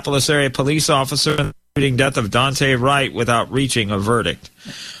Minneapolis area police officer in the shooting death of Dante Wright without reaching a verdict.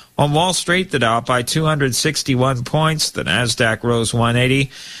 On Wall Street, the Dow up by 261 points, the Nasdaq rose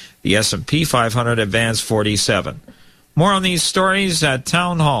 180, the S&P 500 advanced 47. More on these stories at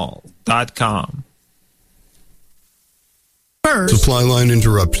townhall.com. Supply line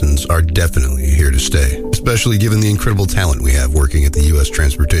interruptions are definitely here to stay, especially given the incredible talent we have working at the U.S.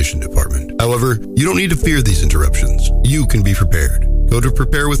 Transportation Department. However, you don't need to fear these interruptions. You can be prepared. Go to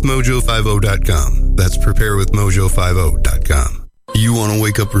preparewithmojo50.com. That's preparewithmojo50.com. You want to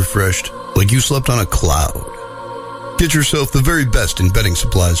wake up refreshed, like you slept on a cloud. Get yourself the very best in bedding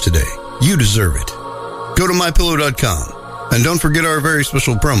supplies today. You deserve it. Go to mypillow.com. And don't forget our very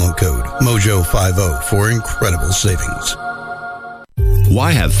special promo code, Mojo50, for incredible savings.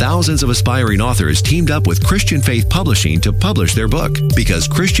 Why have thousands of aspiring authors teamed up with Christian Faith Publishing to publish their book? Because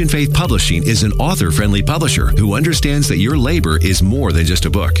Christian Faith Publishing is an author-friendly publisher who understands that your labor is more than just a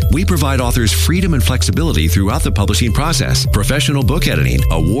book. We provide authors freedom and flexibility throughout the publishing process, professional book editing,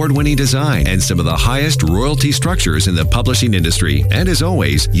 award-winning design, and some of the highest royalty structures in the publishing industry. And as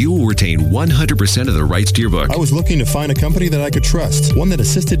always, you will retain 100% of the rights to your book. I was looking to find a company that I could trust, one that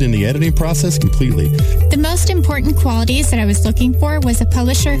assisted in the editing process completely. The most important qualities that I was looking for was a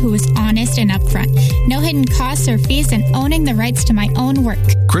publisher who was honest and upfront, no hidden costs or fees, and owning the rights to my own work.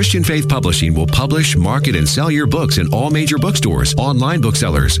 Christian Faith Publishing will publish, market, and sell your books in all major bookstores, online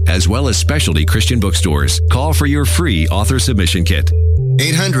booksellers, as well as specialty Christian bookstores. Call for your free author submission kit.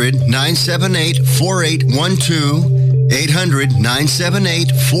 800-978-4812.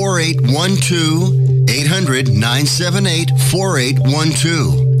 800-978-4812.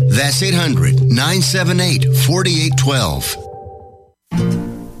 800-978-4812. That's 800-978-4812.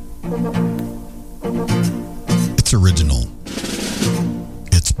 It's original.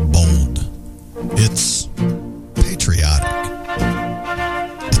 It's bold. It's patriotic.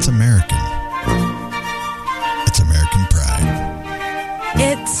 It's American. It's American pride.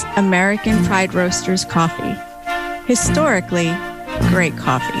 It's American Pride Roasters coffee. Historically, great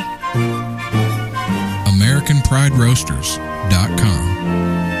coffee. AmericanPrideRoasters.com.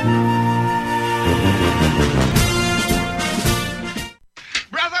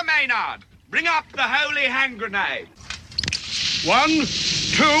 Brother Maynard, bring up the holy hand grenade. 1, 2,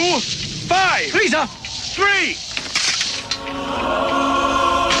 5. Please, sir. 3.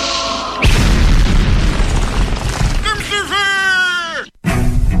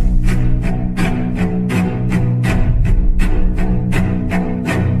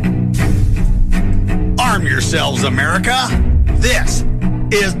 Arm yourselves, America. This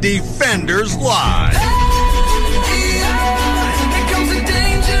is Defenders Live.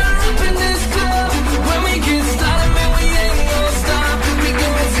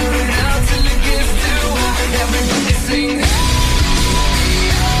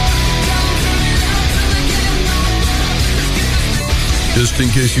 Just in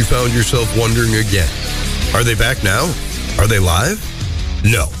case you found yourself wondering again, are they back now? Are they live?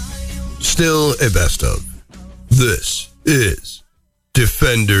 No. Still a best of. This is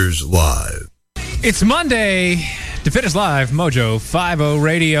Defenders Live. It's Monday. Defenders Live, Mojo 50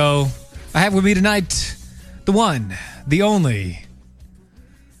 Radio. I have with me tonight the one, the only.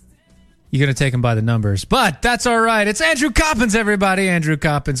 You're going to take him by the numbers, but that's all right. It's Andrew Coppins, everybody. Andrew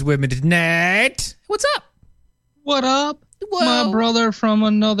Coppins with me tonight. What's up? What up? My brother from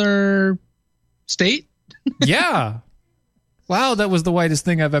another state? Yeah. Wow, that was the whitest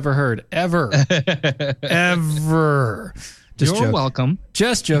thing I've ever heard. Ever. Ever. Just You're welcome.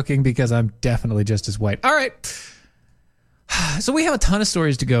 Just joking, because I'm definitely just as white. All right. So we have a ton of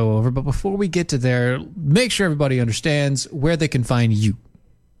stories to go over, but before we get to there, make sure everybody understands where they can find you.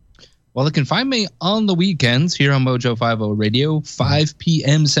 Well, they can find me on the weekends here on Mojo 50 Radio, 5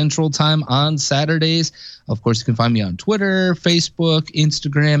 p.m. Central Time on Saturdays. Of course, you can find me on Twitter, Facebook,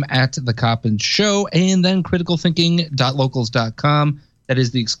 Instagram at The Coppins Show, and then criticalthinking.locals.com. That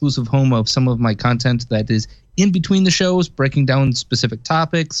is the exclusive home of some of my content that is in between the shows, breaking down specific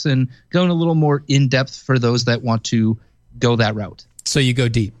topics and going a little more in-depth for those that want to go that route. So you go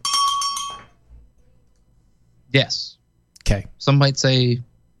deep? Yes. Okay. Some might say...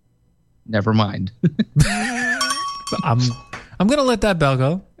 never mind. I'm going to let that bell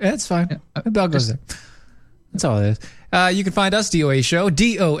go. Yeah, it's fine. The bell goes there. That's all it is. You can find us, DOAE Show,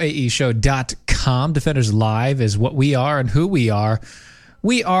 DOAEshow.com. Defenders Live is what we are and who we are.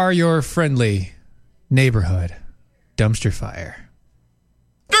 We are your friendly neighborhood dumpster fire.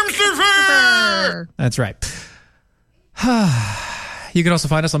 Dumpster fire! That's right. You can also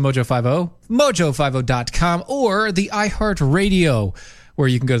find us on Mojo 50, mojo50.com, or the iHeartRadio, where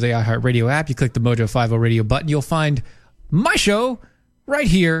you can go to the iHeartRadio app. You click the Mojo 50 Radio button. You'll find my show right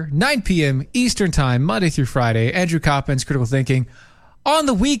here, 9 p.m. Eastern Time, Monday through Friday. Andrew Coppins, Critical Thinking. On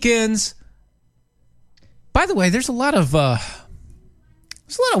the weekends, by the way, there's a lot of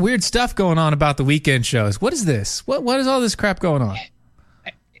weird stuff going on about the weekend shows. What is this? What is all this crap going on?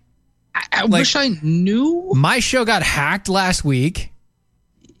 I wish I knew. My show got hacked last week.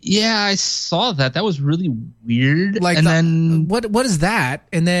 Yeah, I saw that. That was really weird. Then what is that?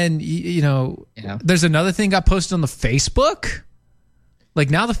 And then there's another thing got posted on the Facebook. Like,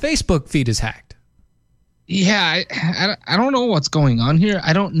 now the Facebook feed is hacked. Yeah, I don't know what's going on here.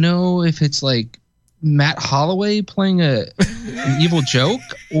 I don't know if it's like Matt Holloway playing an evil joke,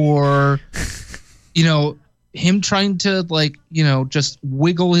 or him trying to just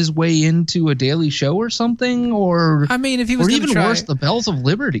wiggle his way into a daily show or something, or I mean, if he was, or even worse, the Bells of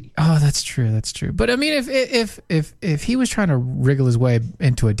Liberty. Oh, that's true. But I mean, if he was trying to wriggle his way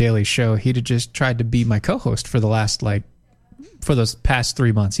into a daily show, he'd have just tried to be my co-host for those past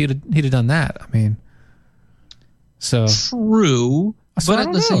 3 months. He'd have done that. I mean, so true. But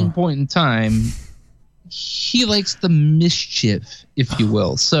at the same point in time, he likes the mischief, if you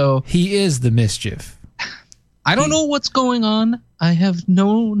will. So he is the mischief. I don't know what's going on. I have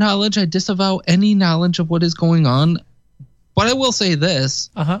no knowledge. I disavow any knowledge of what is going on. But I will say this.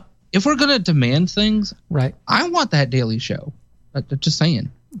 If we're going to demand things, right? I want that daily show. Just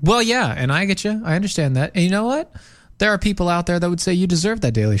saying. Well, yeah, and I get you. I understand that. And you know what? There are people out there that would say you deserve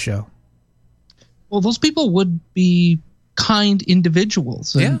that daily show. Well, those people would be kind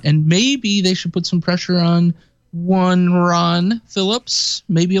individuals. And maybe they should put some pressure on one Ron Phillips,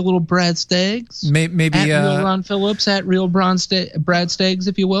 maybe a little Brad Staggs. Maybe at real Ron Phillips, at real Brad Staggs,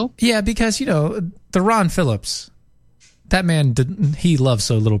 if you will. Yeah, because, the Ron Phillips, That man, he loves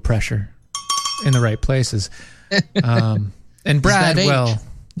so little pressure in the right places. And Brad, well,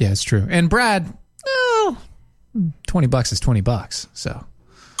 yeah, it's true. And Brad, well, $20 is $20. So,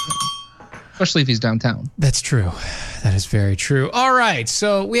 especially if he's downtown. That's true. That is very true. All right.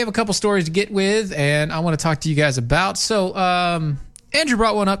 So we have a couple stories to get with, and I want to talk to you guys about. So Andrew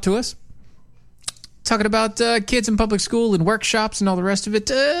brought one up to us, talking about kids in public school and workshops and all the rest of it.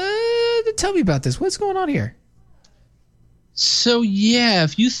 Tell me about this. What's going on here? So, yeah,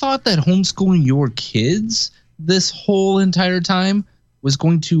 if you thought that homeschooling your kids this whole entire time was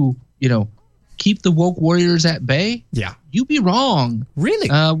going to, keep the woke warriors at bay, you'd be wrong. Really?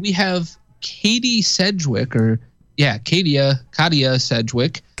 We have Kadia Sedgwick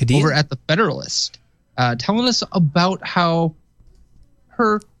over at the Federalist telling us about how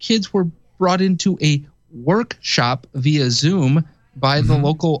her kids were brought into a workshop via Zoom by the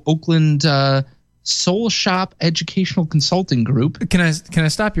local Oakland Soul Shop Educational Consulting Group. Can I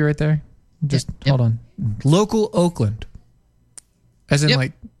stop you right there? Just hold on. Local Oakland, as in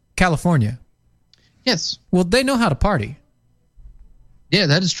like California. Yes. Well, they know how to party. Yeah,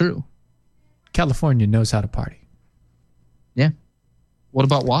 that is true. California knows how to party. Yeah. What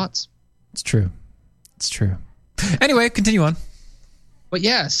about Watts? It's true. It's true. Anyway, continue on. But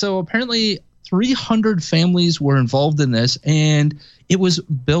yeah, so apparently 300 families were involved in this, and it was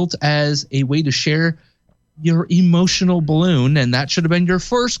built as a way to share your emotional balloon, and that should have been your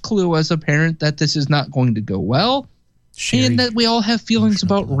first clue as a parent that this is not going to go well. And that we all have feelings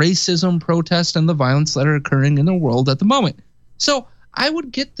about racism, protest, and the violence that are occurring in the world at the moment. So I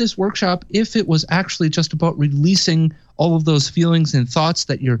would get this workshop if it was actually just about releasing all of those feelings and thoughts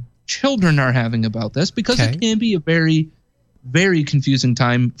that your children are having about this, because it can be a very, very confusing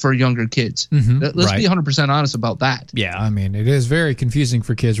time for younger kids. Let's be 100% honest about that. Yeah, I mean, it is very confusing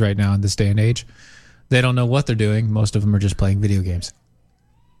for kids right now in this day and age. They don't know what they're doing. Most of them are just playing video games.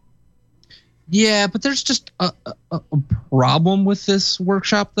 Yeah, but there's just a problem with this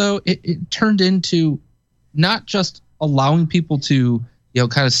workshop, though. It turned into not just allowing people to,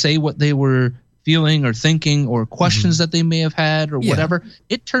 kind of say what they were feeling or thinking or questions that they may have had or whatever.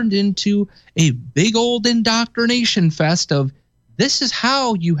 It turned into a big old indoctrination fest of, this is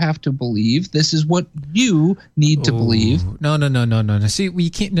how you have to believe. This is what you need to believe. No. See, we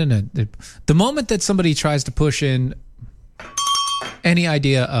can't. No. The moment that somebody tries to push in any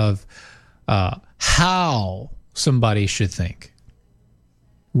idea of how somebody should think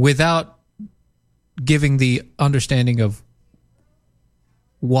without giving the understanding of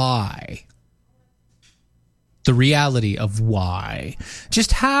why, the reality of why,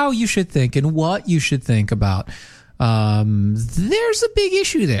 just how you should think and what you should think about, there's a big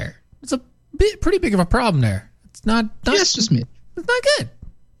issue there. It's pretty big of a problem there. It's not yes, just me. It's not good.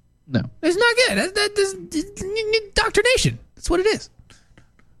 No, it's not good. That's indoctrination. That's what it is.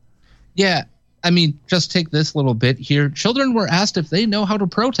 Yeah, I mean, just take this little bit here. Children were asked if they know how to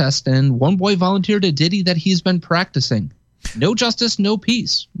protest, and one boy volunteered a ditty that he's been practicing. No justice, no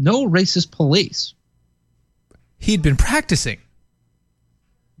peace. No racist police. He'd been practicing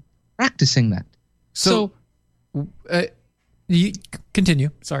that. So you continue.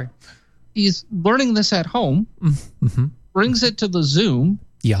 Sorry. He's learning this at home, brings it to the Zoom.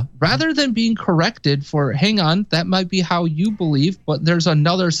 Yeah. Rather than being corrected for, hang on, that might be how you believe, but there's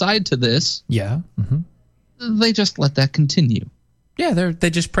another side to this. Yeah. They just let that continue. Yeah,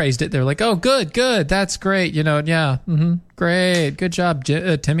 they just praised it. They're like, oh, good, that's great. Great, good job,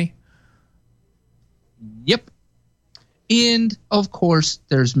 Timmy. Yep. And, of course,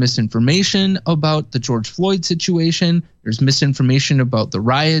 there's misinformation about the George Floyd situation. There's misinformation about the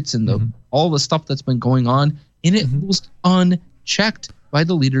riots and all the stuff that's been going on. And it was unchecked by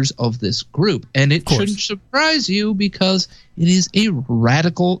the leaders of this group. And it shouldn't surprise you, because it is a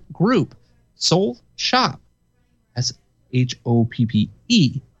radical group. Soul Shop. That's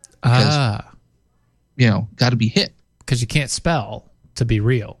HOPPE. Because, got to be hip. Because you can't spell to be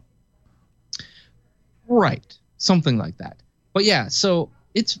real. Right. Something like that. But yeah, so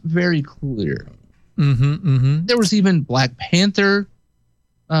it's very clear. There was even Black Panther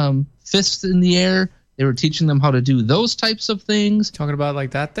fists in the air. They were teaching them how to do those types of things. Talking about like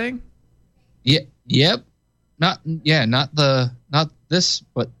that thing? Yeah. Yep. Not this,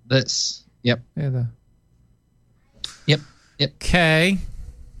 but this. Yep. Yeah. Yep. Okay.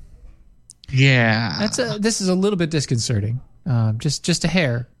 Yeah. This is a little bit disconcerting. Just a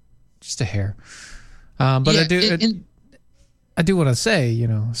hair. But yeah, I do want to say,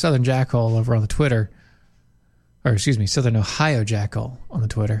 Southern Jackhole over on the Twitter, or excuse me, Southern Ohio Jackhole on the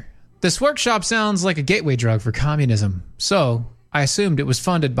Twitter. This workshop sounds like a gateway drug for communism, so I assumed it was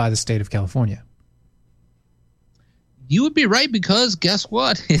funded by the state of California. You would be right, because guess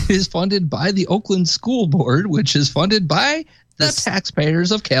what? It is funded by the Oakland School Board, which is funded by the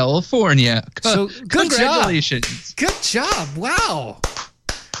taxpayers of California. So congratulations. Good job. Wow.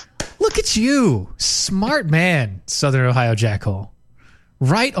 Look at you. Smart man, Southern Ohio Jackhole.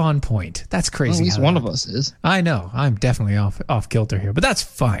 Right on point. That's crazy. Well, at least one of us is. I know. I'm definitely off kilter here, but that's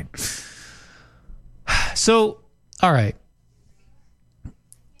fine. So, all right.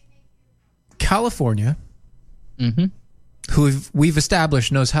 California, who we've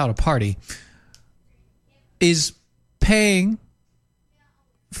established knows how to party, is paying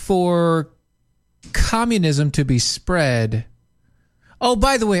for communism to be spread. Oh,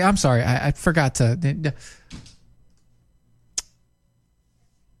 by the way, I'm sorry. I forgot to...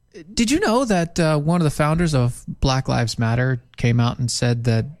 Did you know that one of the founders of Black Lives Matter came out and said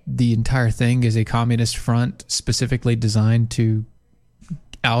that the entire thing is a communist front specifically designed to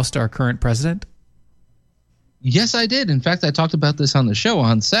oust our current president? Yes, I did. In fact, I talked about this on the show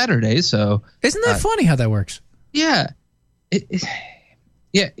on Saturday. So isn't that funny how that works? Yeah.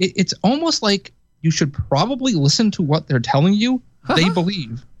 It's almost like you should probably listen to what they're telling you. They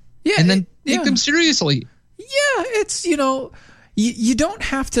believe. Yeah. And then take them seriously. Yeah. It's, you don't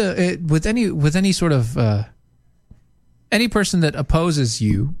have to with any sort of any person that opposes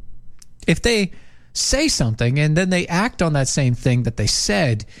you, if they say something and then they act on that same thing that they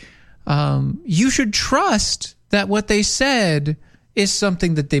said, you should trust that what they said is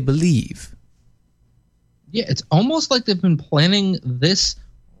something that they believe. Yeah, it's almost like they've been planning this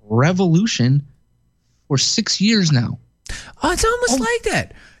revolution for 6 years now. Oh, it's almost like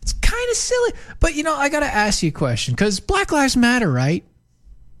that. It's kind of silly. But, I got to ask you a question, because Black Lives Matter, right?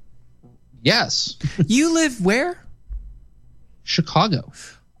 Yes. You live where? Chicago.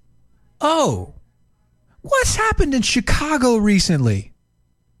 Oh. What's happened in Chicago recently?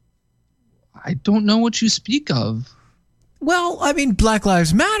 I don't know what you speak of. Well, I mean, Black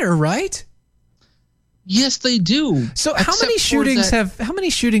Lives Matter, right? Yes, they do. So how many shootings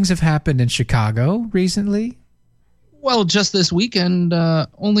have happened in Chicago recently? Well, just this weekend,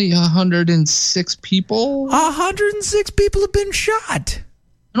 only 106 people. 106 people have been shot.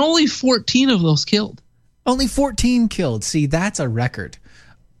 And only 14 of those killed. Only 14 killed. See, that's a record.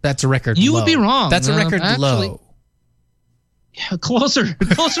 That's a record You low. would be wrong. That's a record low. Yeah, closer to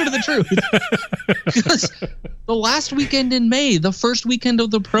the truth. Because the last weekend in May, the first weekend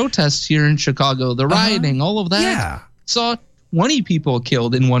of the protests here in Chicago, the rioting, all of that, saw 20 people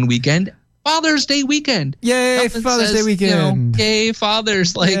killed in one weekend. Father's Day weekend. Yay, Father's Day weekend. Yay,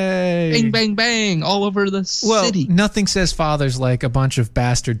 fathers. Like, Yay. bang, bang, bang, all over the city. Nothing says fathers like a bunch of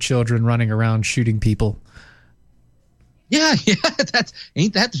bastard children running around shooting people. Yeah,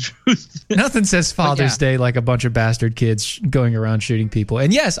 ain't that the truth? Nothing says Father's Day like a bunch of bastard kids going around shooting people.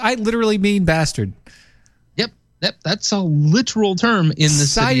 And yes, I literally mean bastard. Yep, that's a literal term in the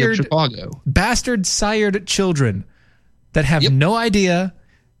city of Chicago. Bastard sired children that have no idea,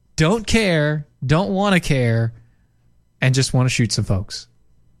 don't care, don't want to care, and just want to shoot some folks.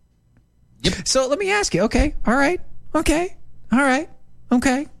 Yep. So let me ask you, okay, all right,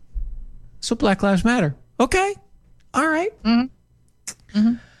 so Black Lives Matter. Okay. All right.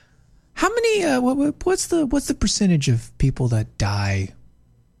 Mm-hmm. How many? What's the percentage of people that die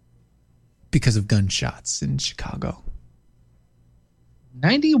because of gunshots in Chicago?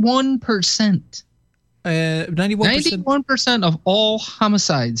 91%. 91%. 91% of all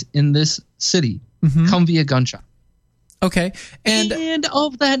homicides in this city come via gunshot. Okay, and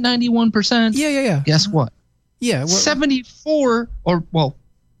of that 91%, yeah. Guess what? Yeah, 74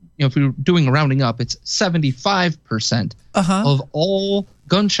 if we were doing a rounding up, it's 75% of all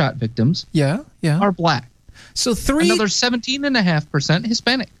gunshot victims are black. So another 17.5%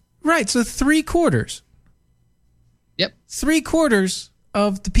 Hispanic. Right, so 3/4. Yep. 3/4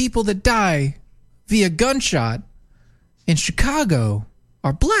 of the people that die via gunshot in Chicago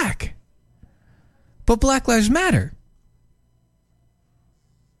are black. But Black Lives Matter.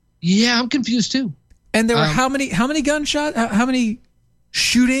 Yeah, I'm confused too. And there were how many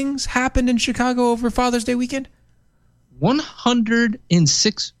shootings happened in Chicago over Father's Day weekend?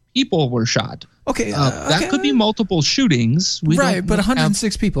 106 people were shot. Okay. That could be multiple shootings. But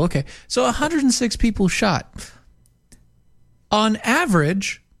 106 people. Okay. So 106 people shot. On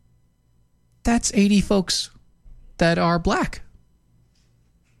average, that's 80 folks that are black.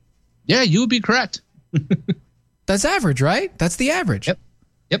 Yeah, you would be correct. That's average, right? That's the average. Yep.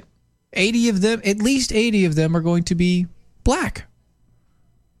 80 of them, at least 80 of them are going to be black.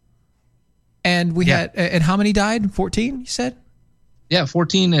 And we had, and how many died? 14, you said? Yeah,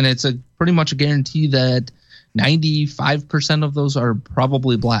 14, and it's pretty much a guarantee that 95% of those are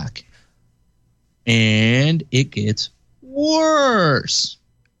probably black. And it gets worse.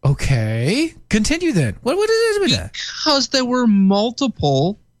 Okay. Continue then. What is it with that? Because there were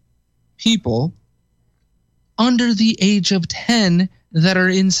multiple people under the age of 10 that are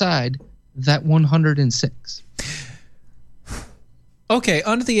inside that 106. Okay,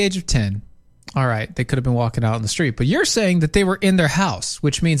 under the age of 10. All right, they could have been walking out on the street. But you're saying that they were in their house,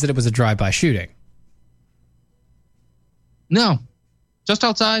 which means that it was a drive-by shooting. No, just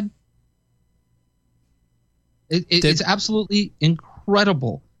outside. It's absolutely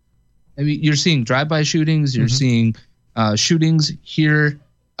incredible. I mean, you're seeing drive-by shootings. You're seeing shootings here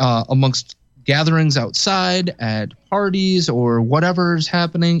amongst gatherings outside at parties or whatever's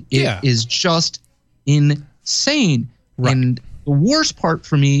happening. It is just insane. Right. And the worst part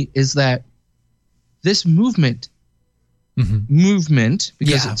for me is that this movement,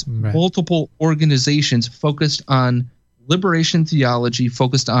 because it's multiple organizations focused on liberation theology,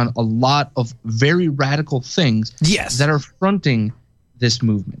 focused on a lot of very radical things that are fronting this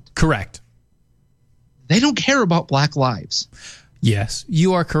movement. Correct. They don't care about Black lives. Yes,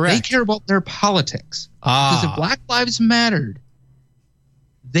 you are correct. They care about their politics. Because if Black lives mattered,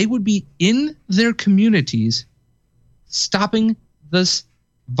 they would be in their communities stopping this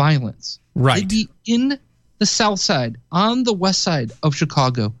violence. Right. They'd be in the South Side, on the West Side of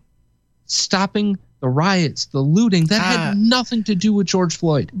Chicago, stopping the riots, the looting. That had nothing to do with George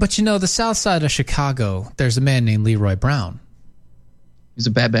Floyd. But you know, the South Side of Chicago, there's a man named Leroy Brown. He's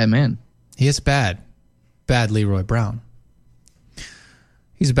a bad man. He is bad. Bad Leroy Brown.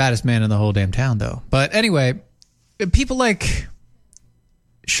 He's the baddest man in the whole damn town, though. But anyway, people like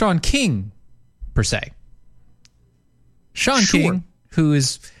Sean King, per se. Sean King, who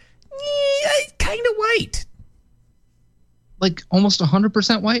is kind of white. Like almost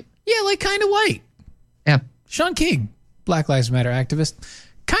 100% white? Yeah, like kind of white. Yeah. Sean King, Black Lives Matter activist,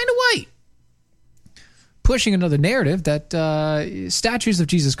 kind of white. Pushing another narrative that statues of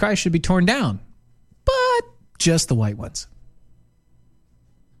Jesus Christ should be torn down. But just the white ones.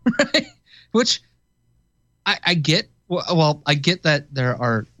 Right. Which I get. Well, I get that there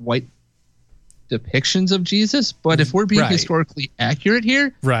are white depictions of Jesus, but if we're being historically accurate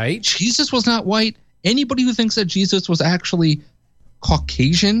here, Jesus was not white. Anybody who thinks that Jesus was actually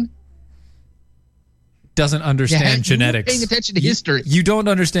Caucasian doesn't understand genetics. Paying attention to history. You don't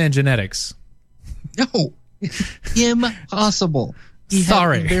understand genetics. No, impossible. He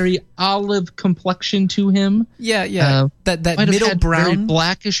had a very olive complexion to him. Yeah. That middle brown, very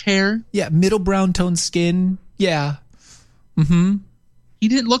blackish hair. Yeah, middle brown toned skin. Yeah. He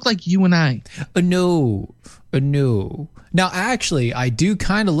didn't look like you and I. No. Now, actually, I do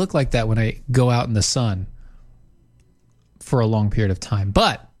kind of look like that when I go out in the sun for a long period of time.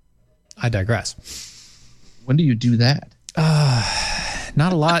 But I digress. When do you do that?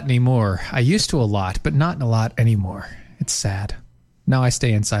 Not a lot anymore. I used to a lot, but not a lot anymore. It's sad. Now I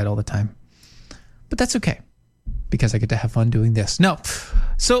stay inside all the time. But that's okay, because I get to have fun doing this. No.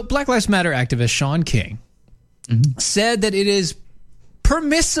 So Black Lives Matter activist Sean King said that it is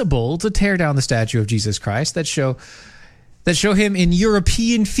permissible to tear down the statue of Jesus Christ that show him in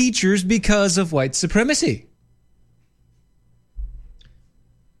European features because of white supremacy.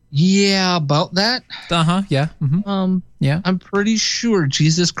 Yeah, about that. Yeah. Yeah. I'm pretty sure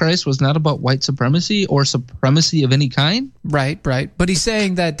Jesus Christ was not about white supremacy or supremacy of any kind. Right. But he's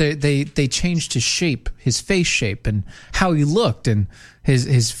saying that they changed his shape, his face shape, and how he looked, and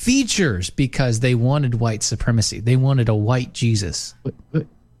his features because they wanted white supremacy. They wanted a white Jesus.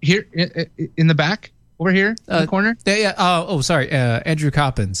 Here in the back, over here in the corner. Yeah. Oh, sorry. Andrew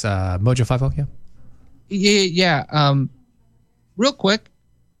Coppins, Mojo 50. Yeah. Real quick.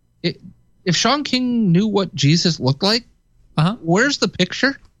 If Sean King knew what Jesus looked like, where's the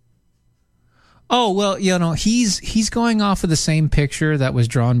picture? Oh, well, he's going off of the same picture that was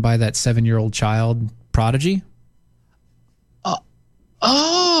drawn by that 7-year-old child prodigy. Yeah.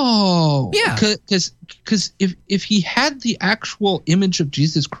 Because if he had the actual image of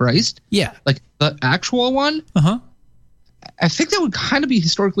Jesus Christ, like the actual one, I think that would kind of be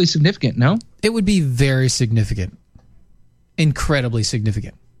historically significant, no? It would be very significant. Incredibly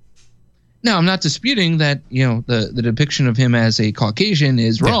significant. Now, I'm not disputing that, the depiction of him as a Caucasian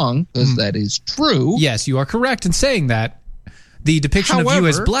is wrong, because that is true. Yes, you are correct in saying that. The depiction of you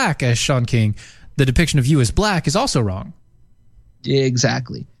as black, as Sean King, the depiction of you as black is also wrong.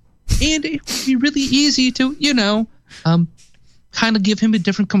 Exactly. And it would be really easy to, kind of give him a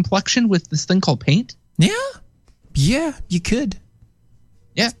different complexion with this thing called paint. Yeah, you could.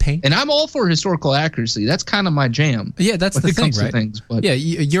 Yeah, paint. And I'm all for historical accuracy. That's kind of my jam. Yeah, that's the thing, right? Things, but yeah,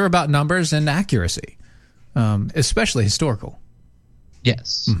 you're about numbers and accuracy, especially historical.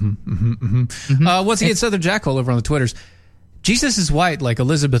 Yes. Once again, Southern Jackhole over on the Twitters Jesus is white like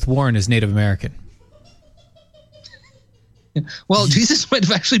Elizabeth Warren is Native American. Well, Jesus might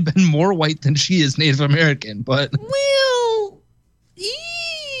have actually been more white than she is Native American, but... Well...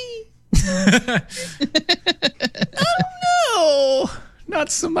 I don't know.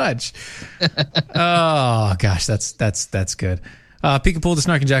 Not so much. Oh, gosh, that's good. Peekapool the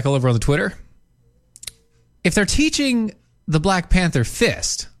Snarking Jack all over on the Twitter. If they're teaching the Black Panther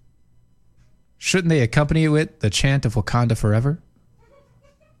fist, shouldn't they accompany it with the chant of Wakanda Forever?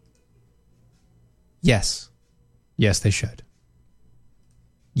 Yes. Yes, they should.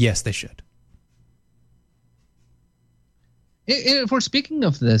 Yes, they should. If we're speaking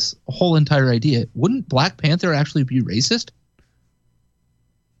of this whole entire idea, wouldn't Black Panther actually be racist?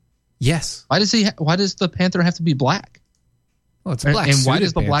 Yes. Why does the Panther have to be black? Well, it's a black and why suited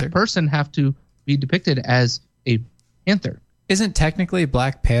does the Panther. black person have to be depicted as a panther? Isn't technically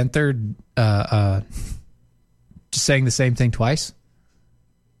Black Panther just saying the same thing twice?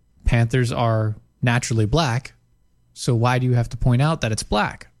 Panthers are naturally black, so why do you have to point out that it's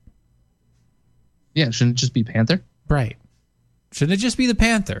black? Yeah, shouldn't it just be Panther? Right. Shouldn't it just be the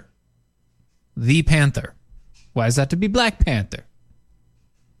Panther? The Panther. Why is that to be Black Panther?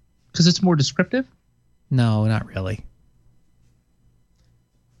 Because it's more descriptive? No, not really.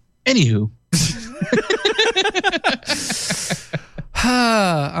 Anywho.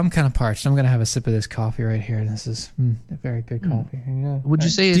 I'm kind of parched. I'm going to have a sip of this coffee right here. This is a very good coffee. Would you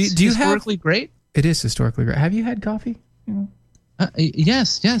say it's historically great? It is historically great. Have you had coffee?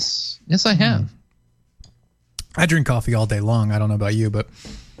 Yes, I have. I drink coffee all day long. I don't know about you, but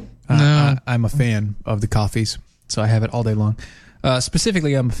I'm a fan of the coffees, so I have it all day long.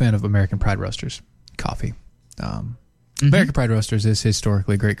 Specifically, I'm a fan of American Pride Roasters coffee. American Pride Roasters is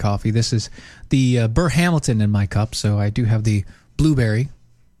historically great coffee. This is the Burr Hamilton in my cup, so I do have the blueberry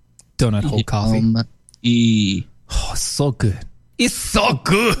donut hole coffee. Oh, it's so good. It's so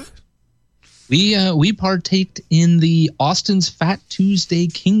good. We partaked in the Austin's Fat Tuesday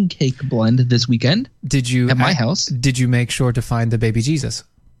King Cake blend this weekend. Did you at my house? Did you make sure to find the baby Jesus?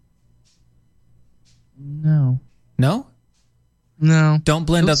 No. No? No. Don't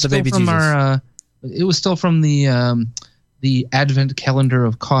blend up the baby Jesus. It was still from the Advent calendar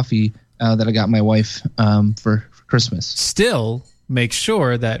of coffee that I got my wife for Christmas. Still, make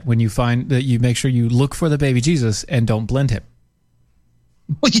sure that when you find that you make sure you look for the baby Jesus and don't blend him.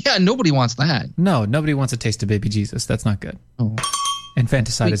 Well, yeah, nobody wants that. No, nobody wants a taste of baby Jesus. That's not good. Oh.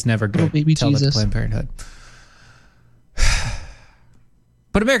 Infanticide is never good. Baby Tell that to Jesus. Planned Parenthood.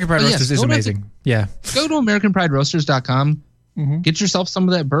 But American Pride Roasters is amazing. Yeah. Go to AmericanPrideRoasters.com. Get yourself some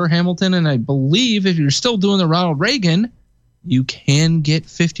of that Burr Hamilton, and I believe if you're still doing the Ronald Reagan, you can get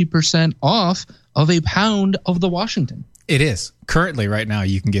 50% off of a pound of the Washington. It is. Currently, right now,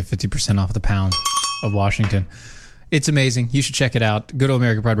 you can get 50% off the pound of Washington. It's amazing. You should check it out. Go to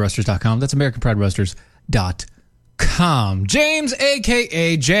AmericanPrideRoasters.com. That's AmericanPrideRoasters.com. James,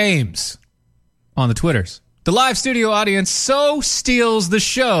 a.k.a. James, on the Twitters. The live studio audience so steals the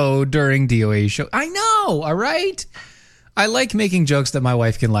show during DOA's show. I know, all right? I like making jokes that my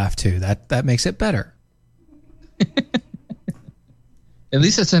wife can laugh to. That makes it better. At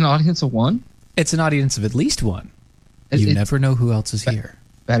least it's an audience of one? It's an audience of at least one. You never know who else is here.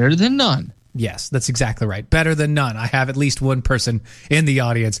 Better than none. Yes, that's exactly right. Better than none. I have at least one person in the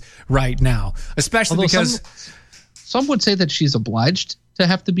audience right now, especially because some would say that she's obliged to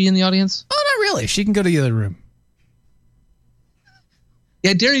have to be in the audience. Oh, not really. She can go to the other room.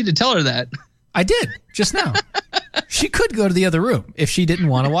 Yeah, I dare you to tell her that. I did just now. She could go to the other room if she didn't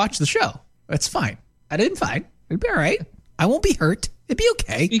want to watch the show. That's fine. I didn't find. It'd be all right. I won't be hurt. It'd be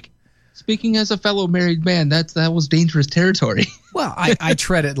okay. Speaking as a fellow married man, that was dangerous territory. Well, I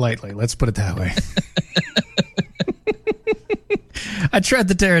tread it lightly. Let's put it that way. I tread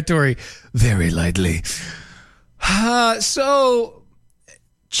the territory very lightly. So,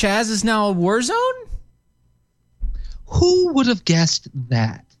 Chaz is now a war zone? Who would have guessed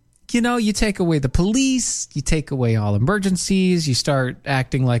that? You know, you take away the police, you take away all emergencies, you start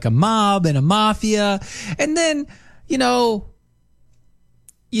acting like a mob and a mafia, and then, you know,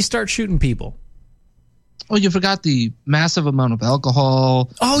 you start shooting people. Oh, you forgot the massive amount of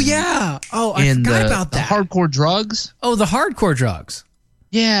alcohol. Oh, yeah. Oh, I forgot about that. The hardcore drugs. Oh, the hardcore drugs.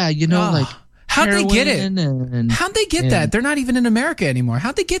 Yeah, you know, like how'd they get it? And, how'd they get that? They're not even in America anymore.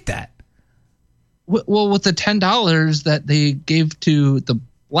 How'd they get that? Well, with the $10 that they gave to the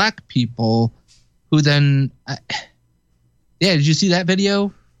black people, who then, did you see that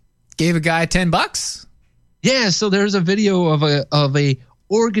video? Gave a guy $10. Yeah, so there's a video of a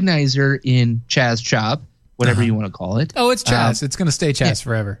organizer in Chaz Chop, whatever you want to call it. Oh, it's Chaz. It's going to stay Chaz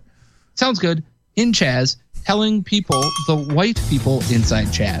forever. Sounds good. in Chaz telling people, the white people inside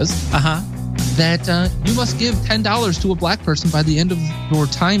Chaz, that you must give $10 to a black person by the end of your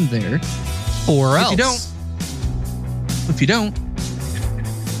time there. Or else. If you don't,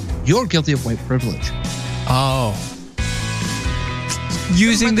 you're guilty of white privilege. Oh.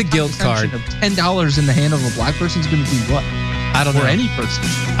 Using the guilt card. Of $10 in the hand of a black person is going to do what? I don't know. Or any person.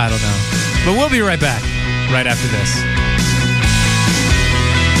 I don't know. But we'll be right back right after this.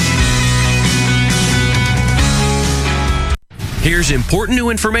 Here's important new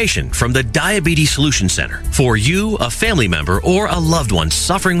information from the Diabetes Solution Center for you, a family member, or a loved one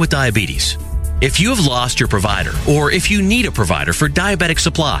suffering with diabetes. If you have lost your provider, or if you need a provider for diabetic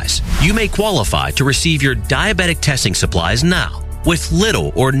supplies, you may qualify to receive your diabetic testing supplies now with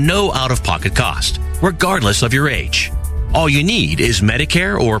little or no out-of-pocket cost, regardless of your age. All you need is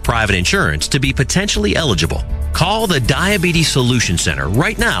Medicare or private insurance to be potentially eligible. Call the Diabetes Solution Center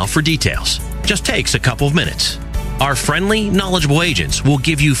right now for details. Just takes a couple of minutes. Our friendly, knowledgeable agents will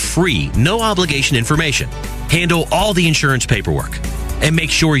give you free, no-obligation information, handle all the insurance paperwork, and make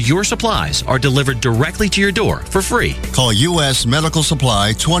sure your supplies are delivered directly to your door for free. Call U.S. Medical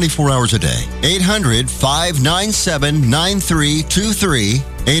Supply 24 hours a day. 800-597-9323.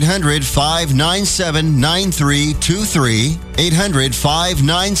 800-597-9323.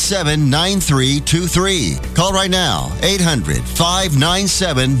 800-597-9323. Call right now.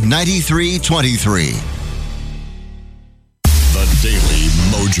 800-597-9323. The Daily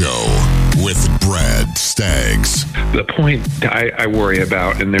Mojo with Brad Staggs. The point I worry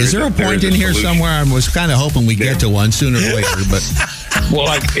about, and is there a point in here somewhere? I was kind of hoping we get to one sooner or later, but well,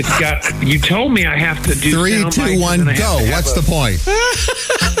 it's got. You told me I have to do 3, 2, 1, go. What's the point?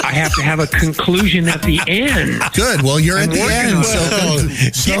 I have to have a conclusion at the end. Good. Well, you're at the end, so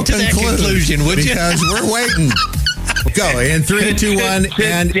get to that conclusion, would you? Because we're waiting. Go in 3, 2, 1,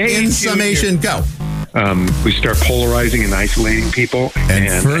 and in summation, go. We start polarizing and isolating people.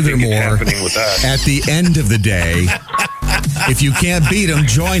 And furthermore, happening with us. At the end of the day, if you can't beat them,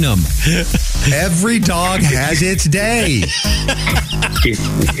 join them. Every dog has its day.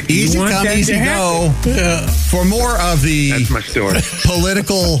 Easy come, easy go. For more of the That's my story.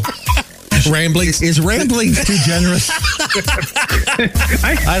 Political ramblings. Is rambling too generous?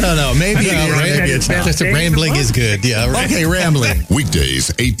 I don't know. Maybe it's not. Just rambling is good. Yeah. Right. Okay, rambling.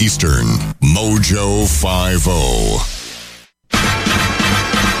 Weekdays, 8 Eastern. Mojo 50.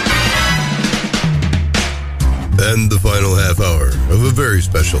 And the final half hour of a very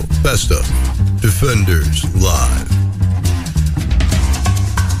special Best of Defenders Live.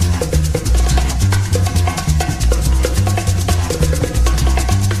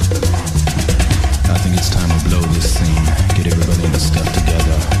 I think it's time to blow this thing. Get everybody in the stuff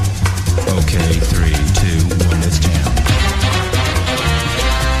together. Okay, 3, 2, 1, let's jam.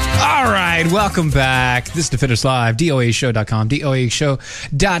 All right, welcome back. This is Defenders Live, DOAShow.com,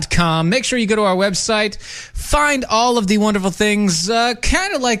 DOAShow.com. Make sure you go to our website, find all of the wonderful things,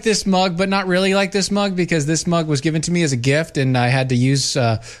 kind of like this mug, but not really like this mug, because this mug was given to me as a gift, and I had to use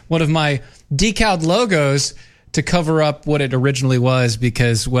one of my decaled logos to cover up what it originally was,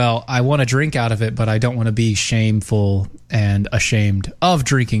 because, well, I want to drink out of it, but I don't want to be shameful and ashamed of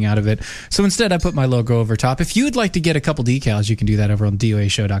drinking out of it. So instead, I put my logo over top. If you'd like to get a couple decals, you can do that over on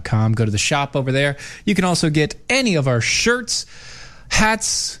DOAShow.com. Go to the shop over there. You can also get any of our shirts,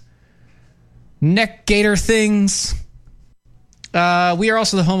 hats, neck gaiter things. We are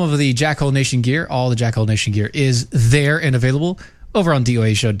also the home of the Jackhole Nation gear. All the Jackhole Nation gear is there and available over on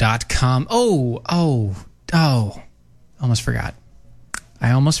DOAShow.com. Oh, almost forgot.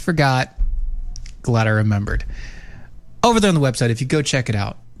 I almost forgot. Glad I remembered. Over there on the website, if you go check it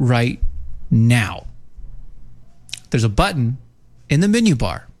out right now, there's a button in the menu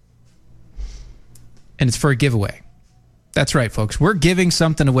bar, and it's for a giveaway. That's right, folks. We're giving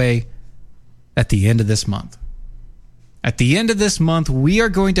something away at the end of this month. At the end of this month, we are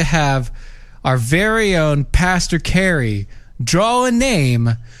going to have our very own Pastor Carey draw a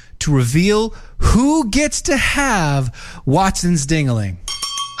name to reveal who gets to have Watson's Ding-a-ling.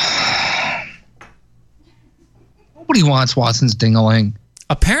 Nobody wants Watson's Ding-a-ling.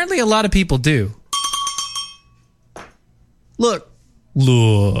 Apparently a lot of people do. Look.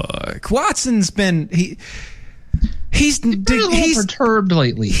 Watson's been... He's perturbed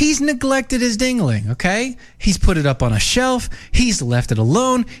lately. He's neglected his ding-a-ling, okay? He's put it up on a shelf. He's left it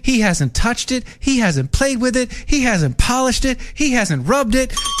alone. He hasn't touched it. He hasn't played with it. He hasn't polished it. He hasn't rubbed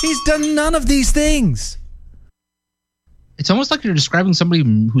it. He's done none of these things. It's almost like you're describing somebody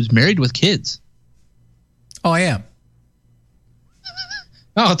who's married with kids. Oh, I am.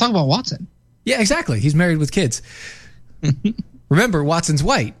 Oh, talk about Watson. Yeah, exactly. He's married with kids. Remember, Watson's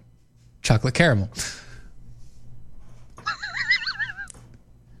white. chocolate caramel.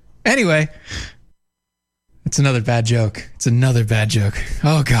 Anyway, it's another bad joke.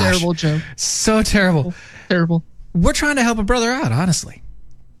 Oh, gosh. Terrible joke. So terrible. Terrible. We're trying to help a brother out, honestly.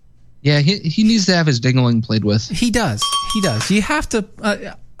 Yeah, he needs to have his dingling played with. He does. You have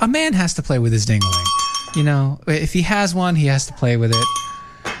to... a man has to play with his dingling. You know, if he has one, he has to play with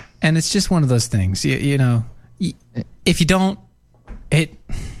it. And it's just one of those things. You know, if you don't, it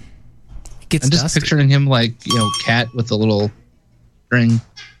gets I'm just dusty. picturing him like, cat with a little string.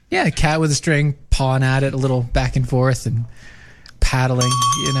 Yeah, a cat with a string, pawing at it a little back and forth and paddling.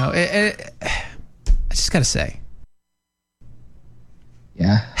 You know, I just got to say.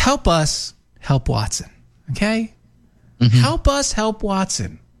 Yeah. Help us help Watson, okay? Mm-hmm. Help us help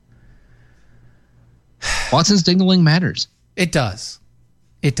Watson. Watson's dingling matters. It does.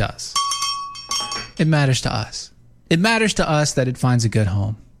 It does. It matters to us. It matters to us that it finds a good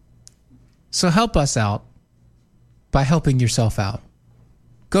home. So help us out by helping yourself out.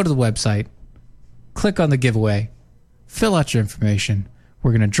 Go to the website, click on the giveaway, fill out your information.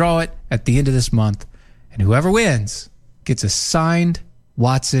 We're going to draw it at the end of this month, and whoever wins gets a signed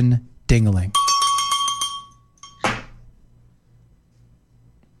Watson dingling.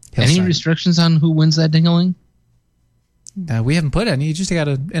 Any restrictions on who wins that dingling? We haven't put any. You just got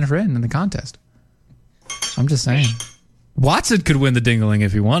to enter in the contest. I'm just saying. Watson could win the dingling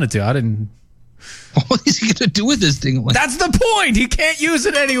if he wanted to. I didn't. What is he going to do with this dingling? That's the point. He can't use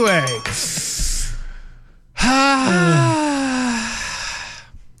it anyway.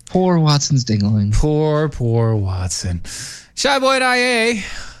 Poor Watson's dingling. Poor Watson. Shyboy.ia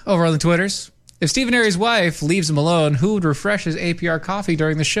over on the Twitters. If Stephen Airy's wife leaves him alone, who would refresh his APR coffee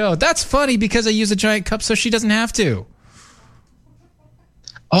during the show? That's funny because I use a giant cup so she doesn't have to.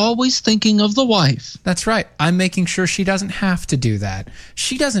 Always thinking of the wife. That's right. I'm making sure she doesn't have to do that.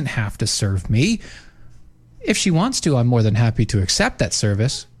 She doesn't have to serve me. If she wants to, I'm more than happy to accept that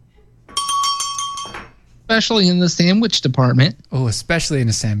service. Especially in the sandwich department. Oh, especially in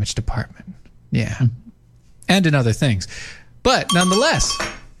the sandwich department. Yeah. And in other things. But nonetheless,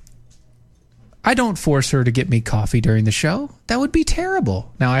 I don't force her to get me coffee during the show. That would be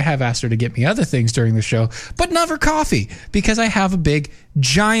terrible. Now, I have asked her to get me other things during the show, but never coffee, because I have a big,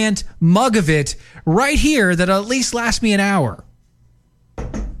 giant mug of it right here that'll at least last me an hour.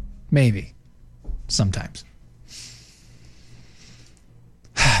 Maybe. Sometimes.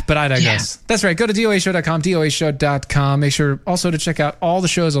 But I digress. Yeah. That's right. Go to DOAshow.com, DOAshow.com. Make sure also to check out all the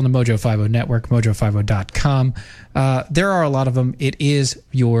shows on the Mojo 50 network, mojo50.com. There are a lot of them. It is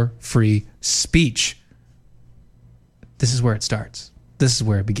your free speech. This is where it starts. This is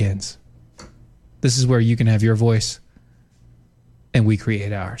where it begins. This is where you can have your voice and we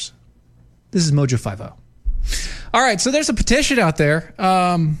create ours. This is Mojo 50. All right, so there's a petition out there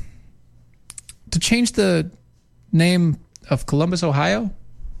to change the name of Columbus, Ohio.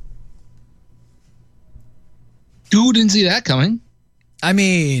 Dude, didn't see that coming. I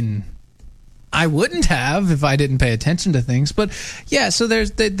mean, I wouldn't have if I didn't pay attention to things. But yeah, so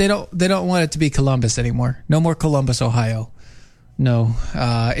there's they don't want it to be Columbus anymore. No more Columbus, Ohio. No.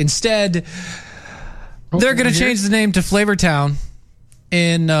 Instead, they're going to change the name to Flavortown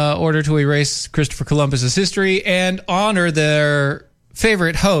in order to erase Christopher Columbus's history and honor their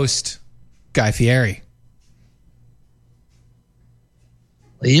favorite host, Guy Fieri.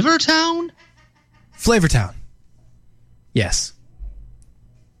 Flavortown? Flavortown. Yes.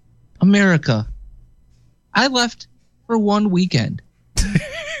 America. I left for one weekend.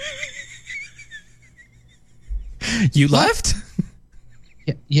 You left?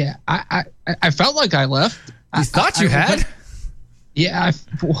 Yeah. I felt like I left. You thought you had? Yeah.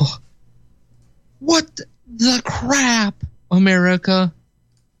 What the crap, America?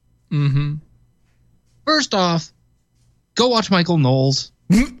 Mm-hmm. First off, go watch Michael Knowles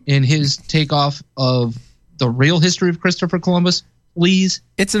in his takeoff of the real history of Christopher Columbus, please.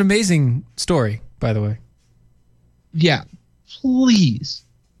 It's an amazing story, by the way. Yeah, please.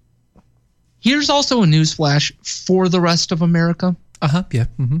 Here's also a newsflash for the rest of America. Yeah.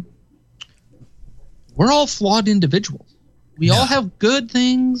 Mm-hmm. We're all flawed individuals. We all have good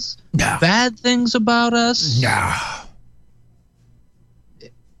things, bad things about us.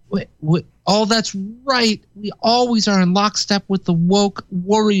 All that's right. We always are in lockstep with the woke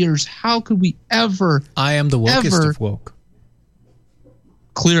warriors. How could we ever? I am the wokest of woke.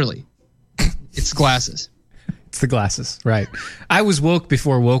 Clearly. It's glasses. It's the glasses, right. I was woke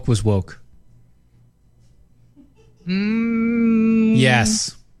before woke was woke.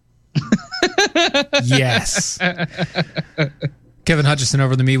 Yes. Yes. Kevin Hutchison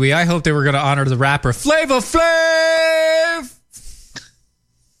over the MeWe. I hope they were going to honor the rapper Flava Flav.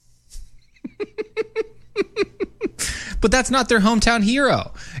 But that's not their hometown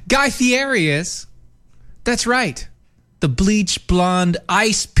hero. Guy Fieri is. That's right. The bleach blonde,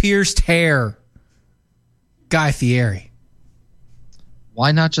 ice-pierced hair. Guy Fieri.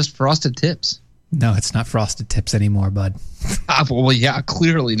 Why not just Frosted Tips? No, it's not Frosted Tips anymore, bud. Well, yeah,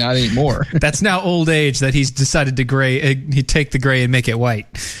 clearly not anymore. That's now old age that he's decided to he'd take the gray and make it white.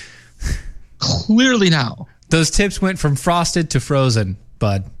 Clearly now. Those tips went from frosted to frozen,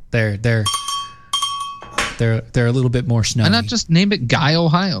 bud. They're a little bit more snowy. Why not just name it Guy,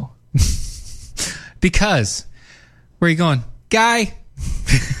 Ohio? Because where are you going? Guy.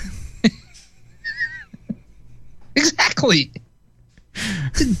 Exactly.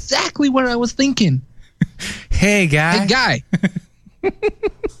 That's exactly what I was thinking. Hey, Guy. Hey, Guy.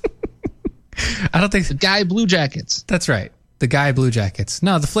 I don't think the Guy Blue Jackets. That's right. The Guy Blue Jackets.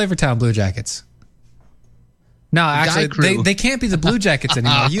 No, the Flavortown Blue Jackets. No, actually, they can't be the Blue Jackets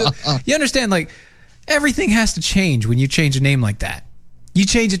anymore. You understand, like, everything has to change when you change a name like that. You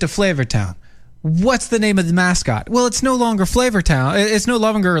change it to Flavortown. What's the name of the mascot? Well, it's no longer Flavortown. It's no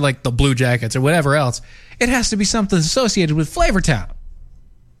longer like the Blue Jackets or whatever else. It has to be something associated with Flavortown.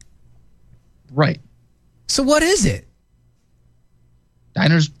 Right. So what is it?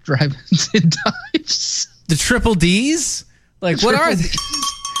 Diners, drive-ins, and dives. The Triple D's? Like, what are they?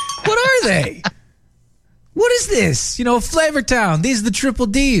 What are they? What is this? You know, Flavortown. These are the Triple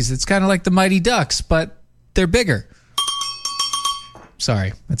D's. It's kind of like the Mighty Ducks, but they're bigger.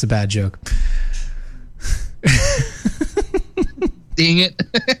 Sorry, that's a bad joke. Dang it.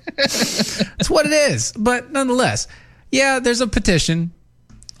 That's what it is. But nonetheless, yeah, there's a petition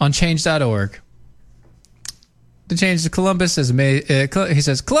on change.org to change to Columbus as he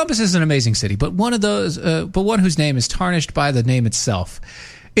says Columbus is an amazing city, but one whose name is tarnished by the name itself.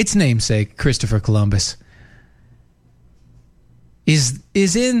 Its namesake, Christopher Columbus, is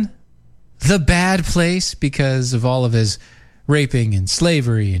in the bad place because of all of his raping and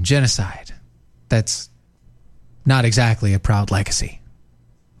slavery and genocide. That's not exactly a proud legacy.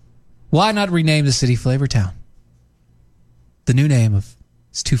 Why not rename the city Flavortown? The new name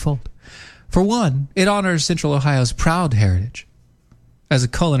is twofold. For one, it honors Central Ohio's proud heritage as a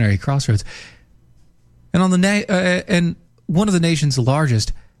culinary crossroads, and and one of the nation's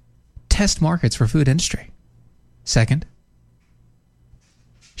largest test markets for food industry. Second,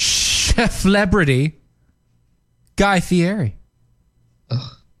 chef-celebrity Guy Fieri,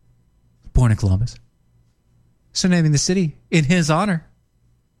 born in Columbus. So naming the city in his honor,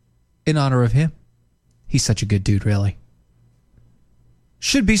 in honor of him. He's such a good dude, really.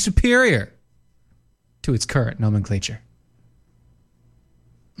 Should be superior to its current nomenclature.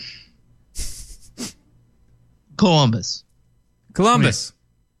 Columbus. Come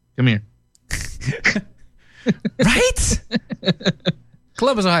here. Right?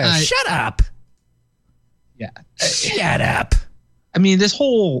 Columbus, Ohio. Shut up. Yeah. Shut up. I mean, this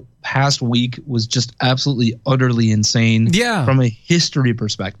whole past week was just absolutely, utterly insane. Yeah. From a history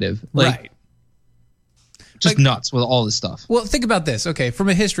perspective. Right. Just nuts with all this stuff. Well, think about this. Okay, from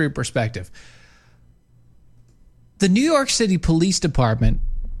a history perspective. The New York City Police Department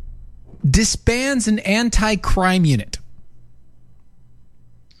disbands an anti-crime unit.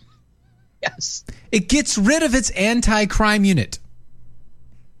 Yes. It gets rid of its anti-crime unit.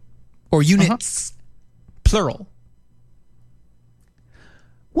 Or units. Plural.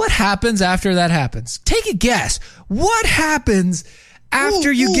 What happens after that happens? Take a guess. What happens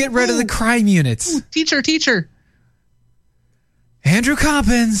after you get rid of the crime units? Teacher. Andrew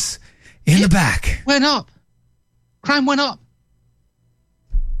Coppins in the back. Went up. Crime went up.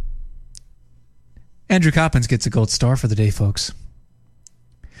 Andrew Coppins gets a gold star for the day, folks.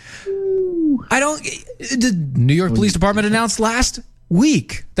 The New York Police Department announced last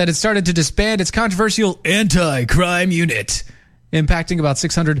week that it started to disband its controversial anti-crime unit, impacting about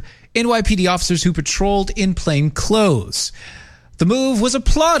 600 NYPD officers who patrolled in plain clothes. The move was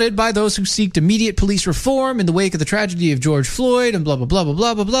applauded by those who seeked immediate police reform in the wake of the tragedy of George Floyd and blah, blah, blah, blah,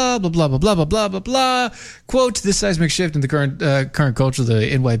 blah, blah, blah, blah, blah, blah, blah, blah, blah, blah, blah. Quote, this seismic shift in the current culture of the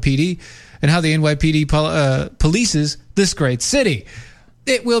NYPD and how the NYPD polices this great city.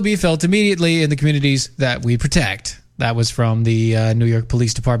 It will be felt immediately in the communities that we protect. That was from the New York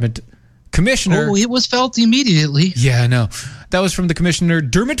Police Department Commissioner. Oh, it was felt immediately. Yeah, I know. That was from the Commissioner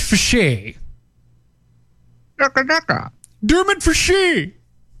Dermot Fauché. Dermot Fauché.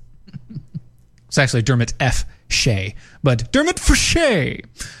 It's actually Dermot F. Shea, but Dermot Fauché.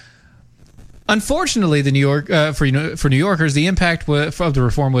 Unfortunately, for New Yorkers, the impact of the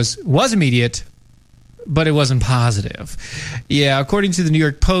reform was immediate. but it wasn't positive. Yeah, according to the New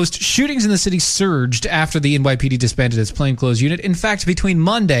York Post, shootings in the city surged after the NYPD disbanded its plainclothes unit. In fact, between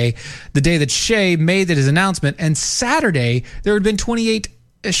Monday, the day that Shea made his announcement, and Saturday, there had been 28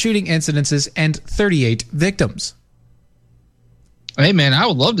 shooting incidences and 38 victims. Hey, man, I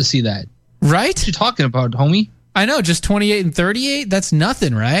would love to see that. Right? What you talking about, homie? I know, just 28 and 38? That's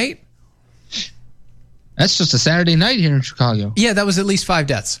nothing, right? That's just a Saturday night here in Chicago. Yeah, that was at least 5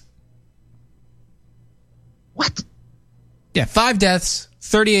 deaths. What? Yeah, 5 deaths,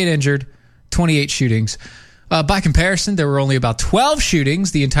 38 injured, 28 shootings. By comparison, there were only about 12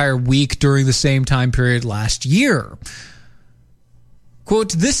 shootings the entire week during the same time period last year.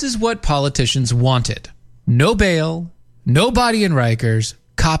 Quote, this is what politicians wanted. No bail, no body in Rikers,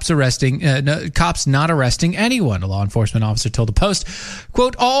 cops not arresting anyone, a law enforcement officer told the Post.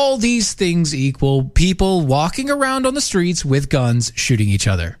 Quote, all these things equal people walking around on the streets with guns shooting each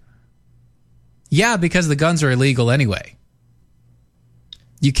other. Yeah, because the guns are illegal anyway.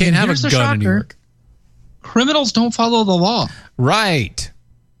 You can't have a gun in New York. Criminals don't follow the law. Right.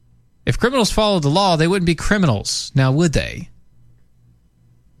 If criminals followed the law, they wouldn't be criminals. Now, would they?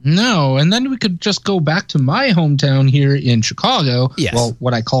 No, and then we could just go back to my hometown here in Chicago. Yes. Well,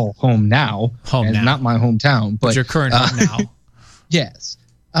 what I call home now. Not my hometown. But your current home now. Yes.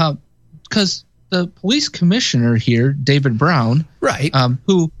 Because the police commissioner here, David Brown, right,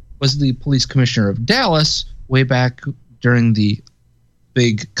 who was the police commissioner of Dallas way back during the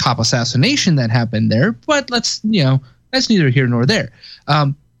big cop assassination that happened there. But that's neither here nor there.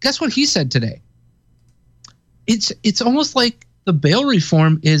 Guess what he said today? It's almost like the bail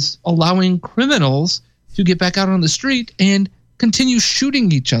reform is allowing criminals to get back out on the street and continue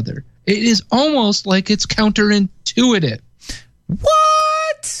shooting each other. It is almost like it's counterintuitive.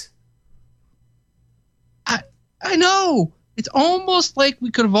 What? I know. It's almost like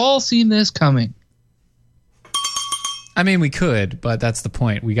we could have all seen this coming. I mean, we could, but that's the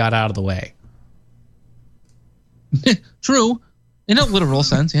point. We got out of the way. True. In a literal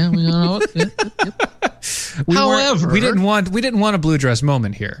sense, yeah. However, we didn't want a blue dress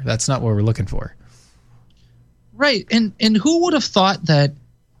moment here. That's not what we're looking for. Right. And who would have thought that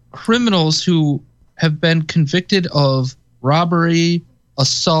criminals who have been convicted of robbery,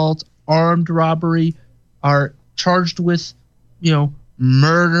 assault, armed robbery are charged with,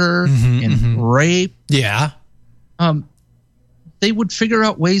 murder and rape. Yeah. They would figure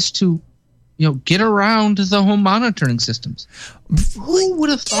out ways to, get around the home monitoring systems. Who would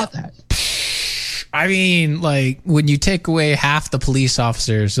have thought that? I mean, like, when you take away half the police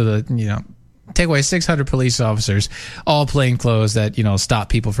officers, so that, take away 600 police officers, all plain clothes that, stop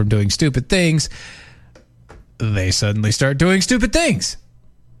people from doing stupid things, they suddenly start doing stupid things.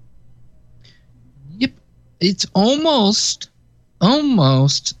 Yep. It's almost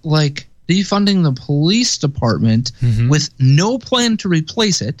like defunding the police department with no plan to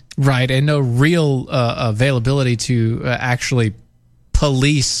replace it. Right, and no real availability to actually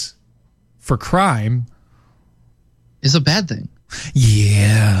police for crime is a bad thing.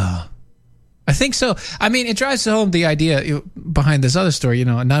 Yeah. I think so. I mean, it drives home the idea behind this other story, a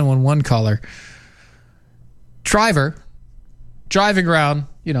 911 caller. Driver driving around,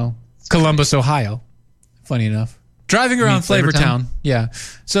 Columbus, Ohio. Funny enough. Driving around Flavortown. Yeah.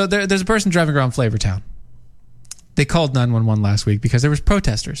 So there's a person driving around Flavortown. They called 911 last week because there was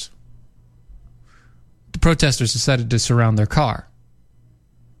protesters. The protesters decided to surround their car.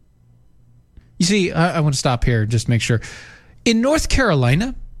 You see, I want to stop here and just make sure. In North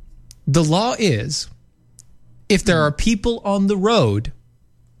Carolina, the law is if there are people on the road,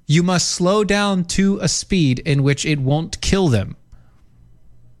 you must slow down to a speed in which it won't kill them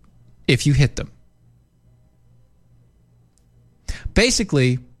if you hit them.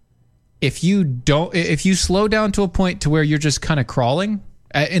 Basically, if you slow down to a point to where you're just kind of crawling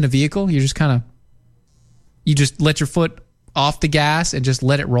in a vehicle, you just let your foot off the gas and just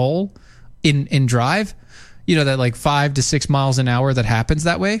let it roll in drive, that like 5 to 6 miles an hour that happens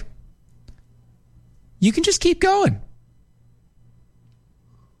that way, you can just keep going.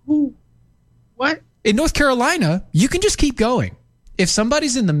 Ooh, what? In North Carolina, you can just keep going. If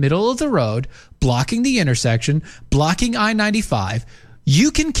somebody's in the middle of the road, blocking the intersection, blocking I-95,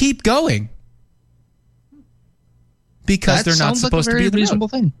 you can keep going because they're not supposed to be in the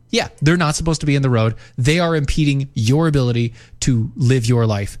road. Thing. Yeah, they're not supposed to be in the road. They are impeding your ability to live your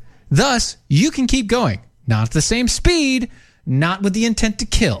life. Thus, you can keep going. Not at the same speed, not with the intent to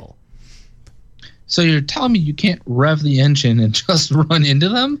kill. So you're telling me you can't rev the engine and just run into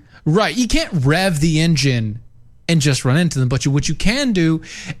them? Right, you can't rev the engine and just run into them. But what you can do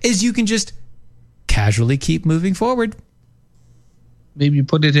is you can just casually keep moving forward. maybe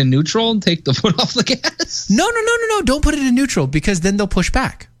put it in neutral and take the foot off the gas? No. Don't put it in neutral because then they'll push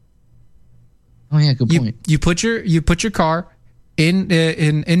back. Oh yeah, good point. You put your car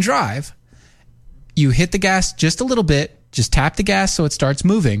in drive. You hit the gas just a little bit. Just tap the gas so it starts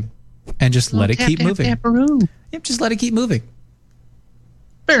moving, and just let it keep moving. Yep, just let it keep moving.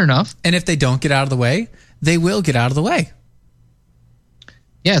 Fair enough. And if they don't get out of the way, they will get out of the way.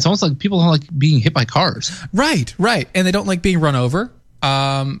 Yeah, it's almost like people don't like being hit by cars. Right. And they don't like being run over.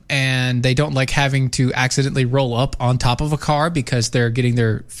 And they don't like having to accidentally roll up on top of a car because they're getting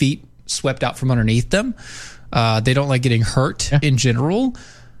their feet swept out from underneath them. They don't like getting hurt in general.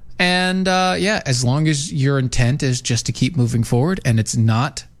 And as long as your intent is just to keep moving forward and it's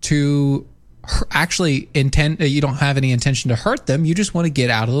not to actually you don't have any intention to hurt them, you just want to get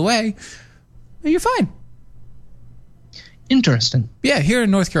out of the way, you're fine. Interesting. Yeah, here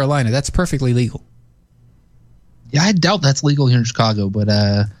in North Carolina, that's perfectly legal. Yeah, I doubt that's legal here in Chicago, but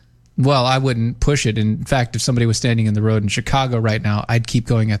well, I wouldn't push it. In fact, if somebody was standing in the road in Chicago right now, I'd keep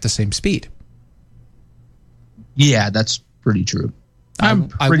going at the same speed. Yeah, that's pretty true. I'm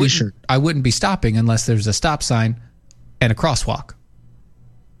pretty sure. I wouldn't be stopping unless there's a stop sign and a crosswalk.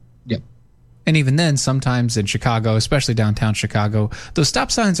 Yep. And even then, sometimes in Chicago, especially downtown Chicago, those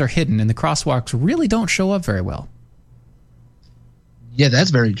stop signs are hidden and the crosswalks really don't show up very well. Yeah, that's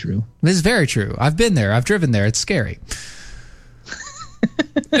very true. This is very true. I've been there. I've driven there. It's scary.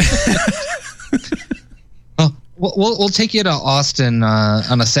 We'll take you to Austin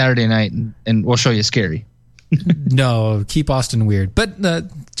on a Saturday night and we'll show you scary. No, keep Austin weird. But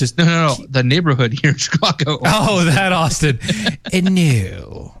just no, the neighborhood here in Chicago. Oh, that Austin.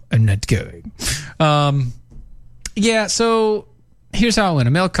 No, I'm not going. Yeah, so here's how it went.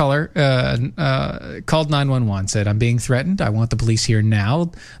 A male caller called 911, said, "I'm being threatened. I want the police here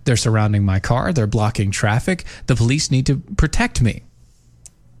now. They're surrounding my car. They're blocking traffic. The police need to protect me."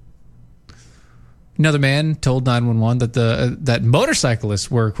 Another man told 911 that that motorcyclists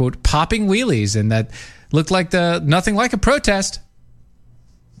were, quote, popping wheelies and that looked like nothing like a protest.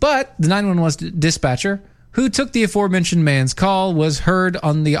 But the 911 dispatcher who took the aforementioned man's call was heard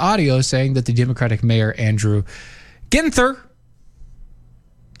on the audio saying that the Democratic Mayor Andrew Ginther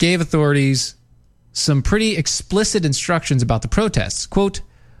gave authorities some pretty explicit instructions about the protests. Quote,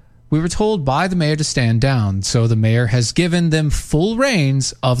 "We were told by the mayor to stand down, so the mayor has given them full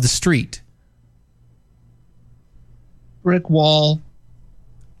reins of the street." Brick wall.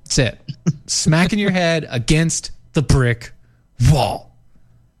 That's it. Smacking your head against the brick wall.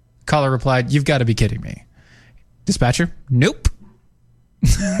 Caller replied, "You've got to be kidding me." Dispatcher, "Nope."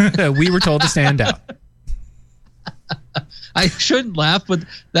 "We were told to stand down." I shouldn't laugh, but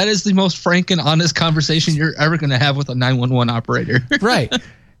that is the most frank and honest conversation you're ever going to have with a 911 operator. Right.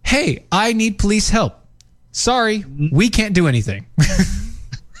 "Hey, I need police help. Sorry, we can't do anything."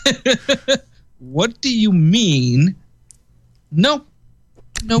 "What do you mean?" Nope.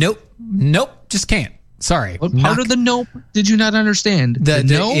 Just can't. Sorry. What part of the nope did you not understand? The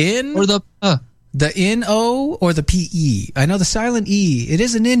no N or the The N-O or the P-E? I know the silent E. It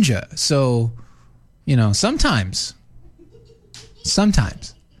is a ninja. So, sometimes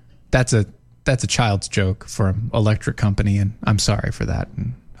that's a child's joke for an electric company, and I'm sorry for that.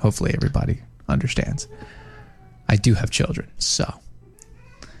 And hopefully everybody understands. I do have children, so.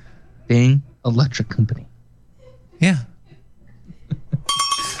 Dang electric company. Yeah.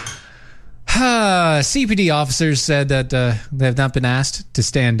 CPD officers said that they have not been asked to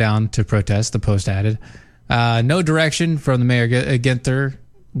stand down to protest, the Post added. No direction from the Mayor Ginther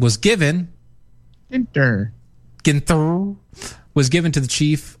was given. Ginther was given to the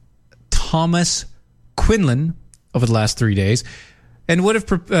Chief Thomas Quinlan over the last 3 days, and would have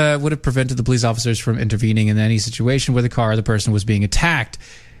prevented the police officers from intervening in any situation where the car or the person was being attacked,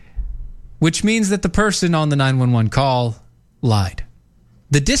 which means that the person on the 911 call lied.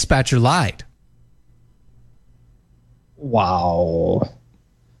 The dispatcher lied. Wow.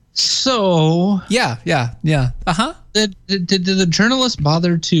 So. Yeah. Uh-huh. Did the journalist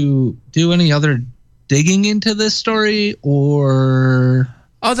bother to do any other digging into this story, or?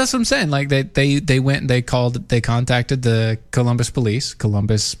 Oh, that's what I'm saying. Like they went and they contacted the Columbus Police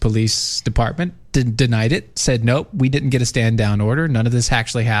Department, denied it, said nope, we didn't get a stand down order. None of this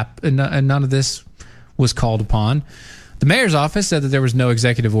actually happened, and none of this was called upon. The mayor's office said that there was no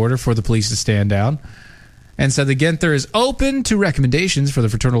executive order for the police to stand down, and said that Ginther is open to recommendations for the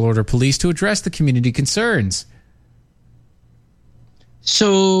Fraternal Order Police to address the community concerns.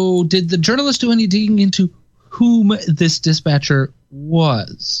 So, did the journalist do any digging into whom this dispatcher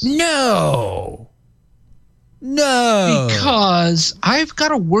was? No. No. Because I've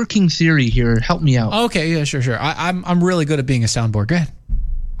got a working theory here. Help me out. Okay, yeah, sure. I'm really good at being a soundboard. Go ahead.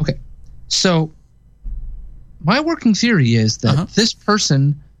 Okay. So my working theory is that this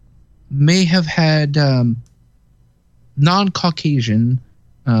person may have had non-Caucasian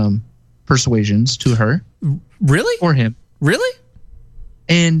persuasions to her. Really? Or him. Really?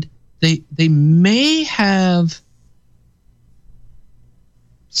 And they may have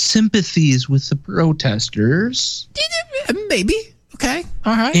sympathies with the protesters. Maybe. Okay.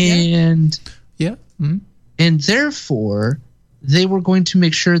 All right. And yeah. Mm-hmm. And therefore, they were going to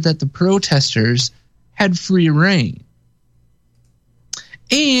make sure that the protesters had free reign.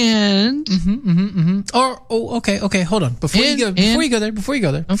 And okay. Hold on. Before you go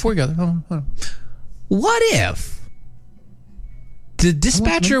there. Hold on. What if the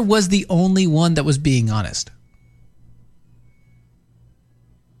dispatcher was the only one that was being honest?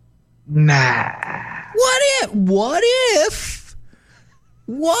 Nah. What if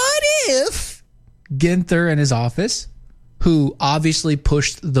Ginther and his office, who obviously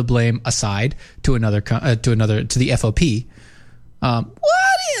pushed the blame aside to the FOP,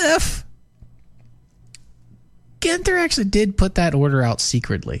 what if Ginther actually did put that order out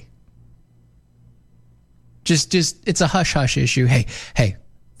secretly? Just it's a hush-hush issue. Hey, if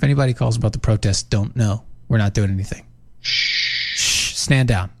anybody calls about the protest, don't know. We're not doing anything. Shh. Stand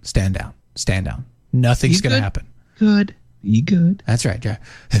down. Nothing's going to happen. Good. Be good. That's right. Yeah.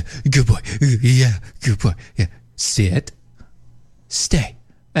 Good boy. Yeah. Good boy. Yeah. Sit. Stay.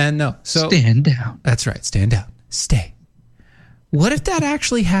 And no. So stand down. That's right. Stand down. Stay. What if that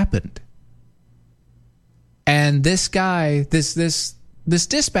actually happened? And this guy, this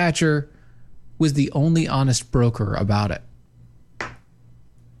dispatcher was the only honest broker about it.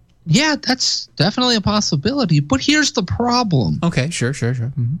 Yeah, that's definitely a possibility. But here's the problem. Okay, sure.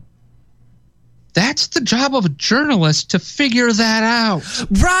 Mm-hmm. That's the job of a journalist to figure that out.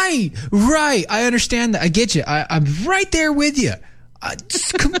 Right. I understand that. I get you. I'm right there with you.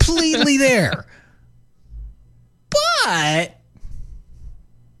 Just completely there. But...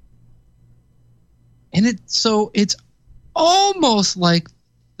 And it's almost like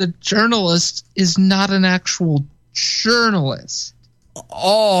the journalist is not an actual journalist.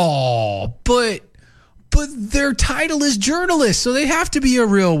 Oh, but their title is journalist, so they have to be a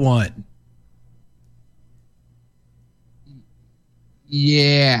real one.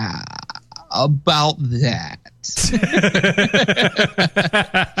 Yeah, about that.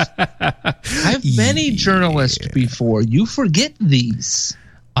 I've been a journalist before. You forget these.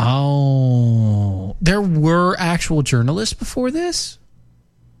 Oh, there were actual journalists before this?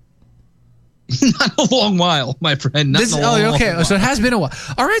 Not a long while, my friend. Okay. So it has been a while.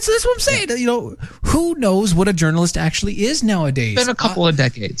 All right. So that's what I'm saying. Yeah. You know, who knows what a journalist actually is nowadays? It's been a couple of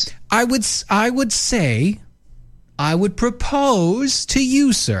decades. I would propose to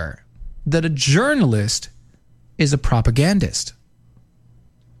you, sir, that a journalist is a propagandist.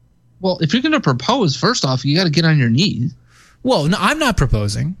 Well, if you're going to propose, first off, you got to get on your knees. Well, no, I'm not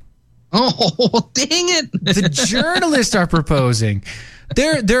proposing. Oh, dang it. The journalists are proposing.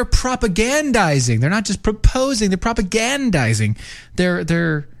 They're propagandizing. They're not just proposing, they're propagandizing.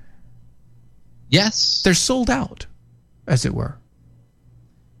 They're sold out, as it were.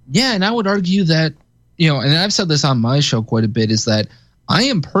 Yeah, and I would argue that, and I've said this on my show quite a bit, is that I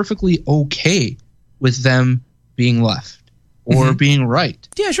am perfectly okay with them being left or being right.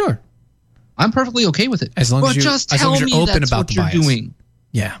 Yeah, sure. I'm perfectly okay with it. As long as you're open about the bias. Doing.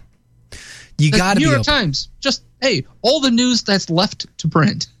 Yeah. You got to be New York open. Times, just, hey, all the news that's left to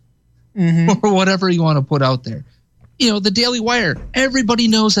print or whatever you want to put out there. The Daily Wire, everybody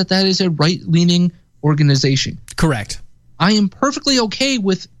knows that is a right-leaning organization. Correct. I am perfectly okay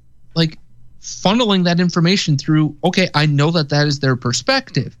with, funneling that information through, okay, I know that is their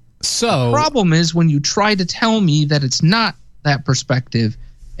perspective. So the problem is when you try to tell me that it's not that perspective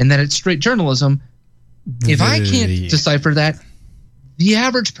and that it's straight journalism, if I can't decipher that, the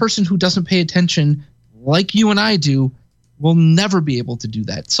average person who doesn't pay attention like you and I do will never be able to do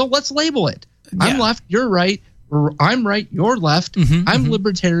that. So let's label it. Yeah. I'm left, you're right, or I'm right, you're left. I'm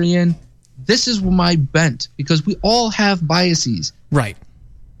libertarian. This is my bent because we all have biases. Right.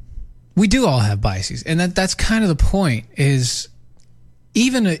 We do all have biases. And that's kind of the point is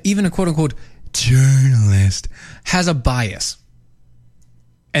even a quote unquote journalist has a bias.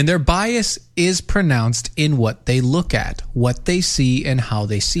 And their bias is pronounced in what they look at, what they see, and how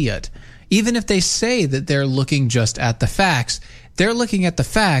they see it. Even if they say that they're looking just at the facts, they're looking at the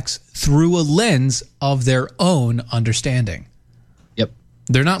facts through a lens of their own understanding. Yep.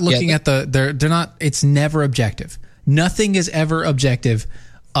 They're not looking at they're not, it's never objective. Nothing is ever objective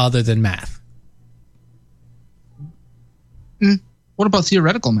other than math. What about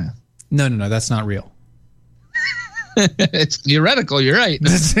theoretical math? No, that's not real. It's theoretical. You're right.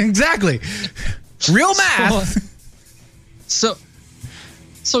 That's exactly real math. So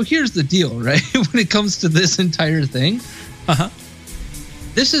here's the deal, right? When it comes to this entire thing,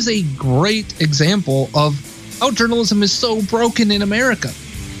 this is a great example of how journalism is so broken in America.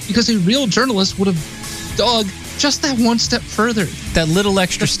 Because a real journalist would have dug just that one step further. That little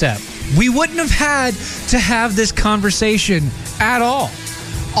extra step. We wouldn't have had to have this conversation at all.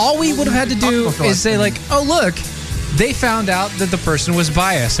 All we would have had to do is say like, oh, look, they found out that the person was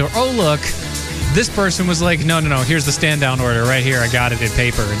biased. Or, oh, look, this person was like, no, here's the stand down order right here. I got it in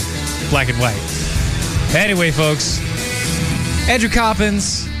paper in black and white. Anyway, folks, Andrew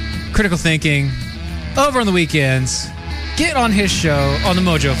Coppins, Critical Thinking, over on the weekends. Get on his show on the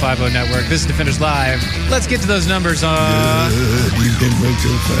Mojo 50 Network. This is Defenders Live. Let's get to those numbers. Good evening,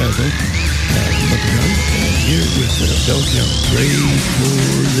 Mojo 50. Here with the bell count grade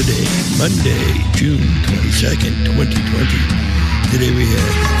for the day. Monday, June 22nd, 2020. Today we had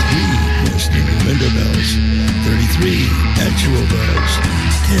 3 nesting window bells, 33 actual bells,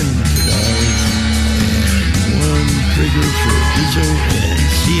 10 for dollars, and 1 trigger for Izzo and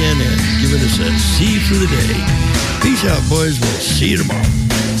CNN, giving us a C for the day. Peace out, boys. We'll see you tomorrow.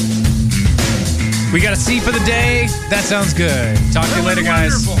 We got a C for the day. That sounds good. Talk to you later,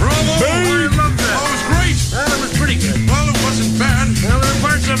 guys. Bravo! I love that. Oh, it was great. Well, it was pretty good. Well, it wasn't bad. Well, there were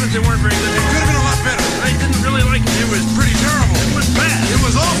parts of it that weren't very good. It could have been a lot better. I didn't really like it. It was pretty terrible. It was bad. It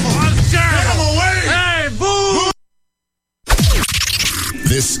was awful. It was terrible. Get him away! Hey, boo!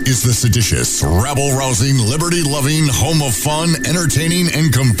 This is the seditious, rabble-rousing, liberty-loving, home of fun, entertaining, and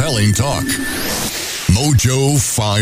compelling talk. Mojo 5.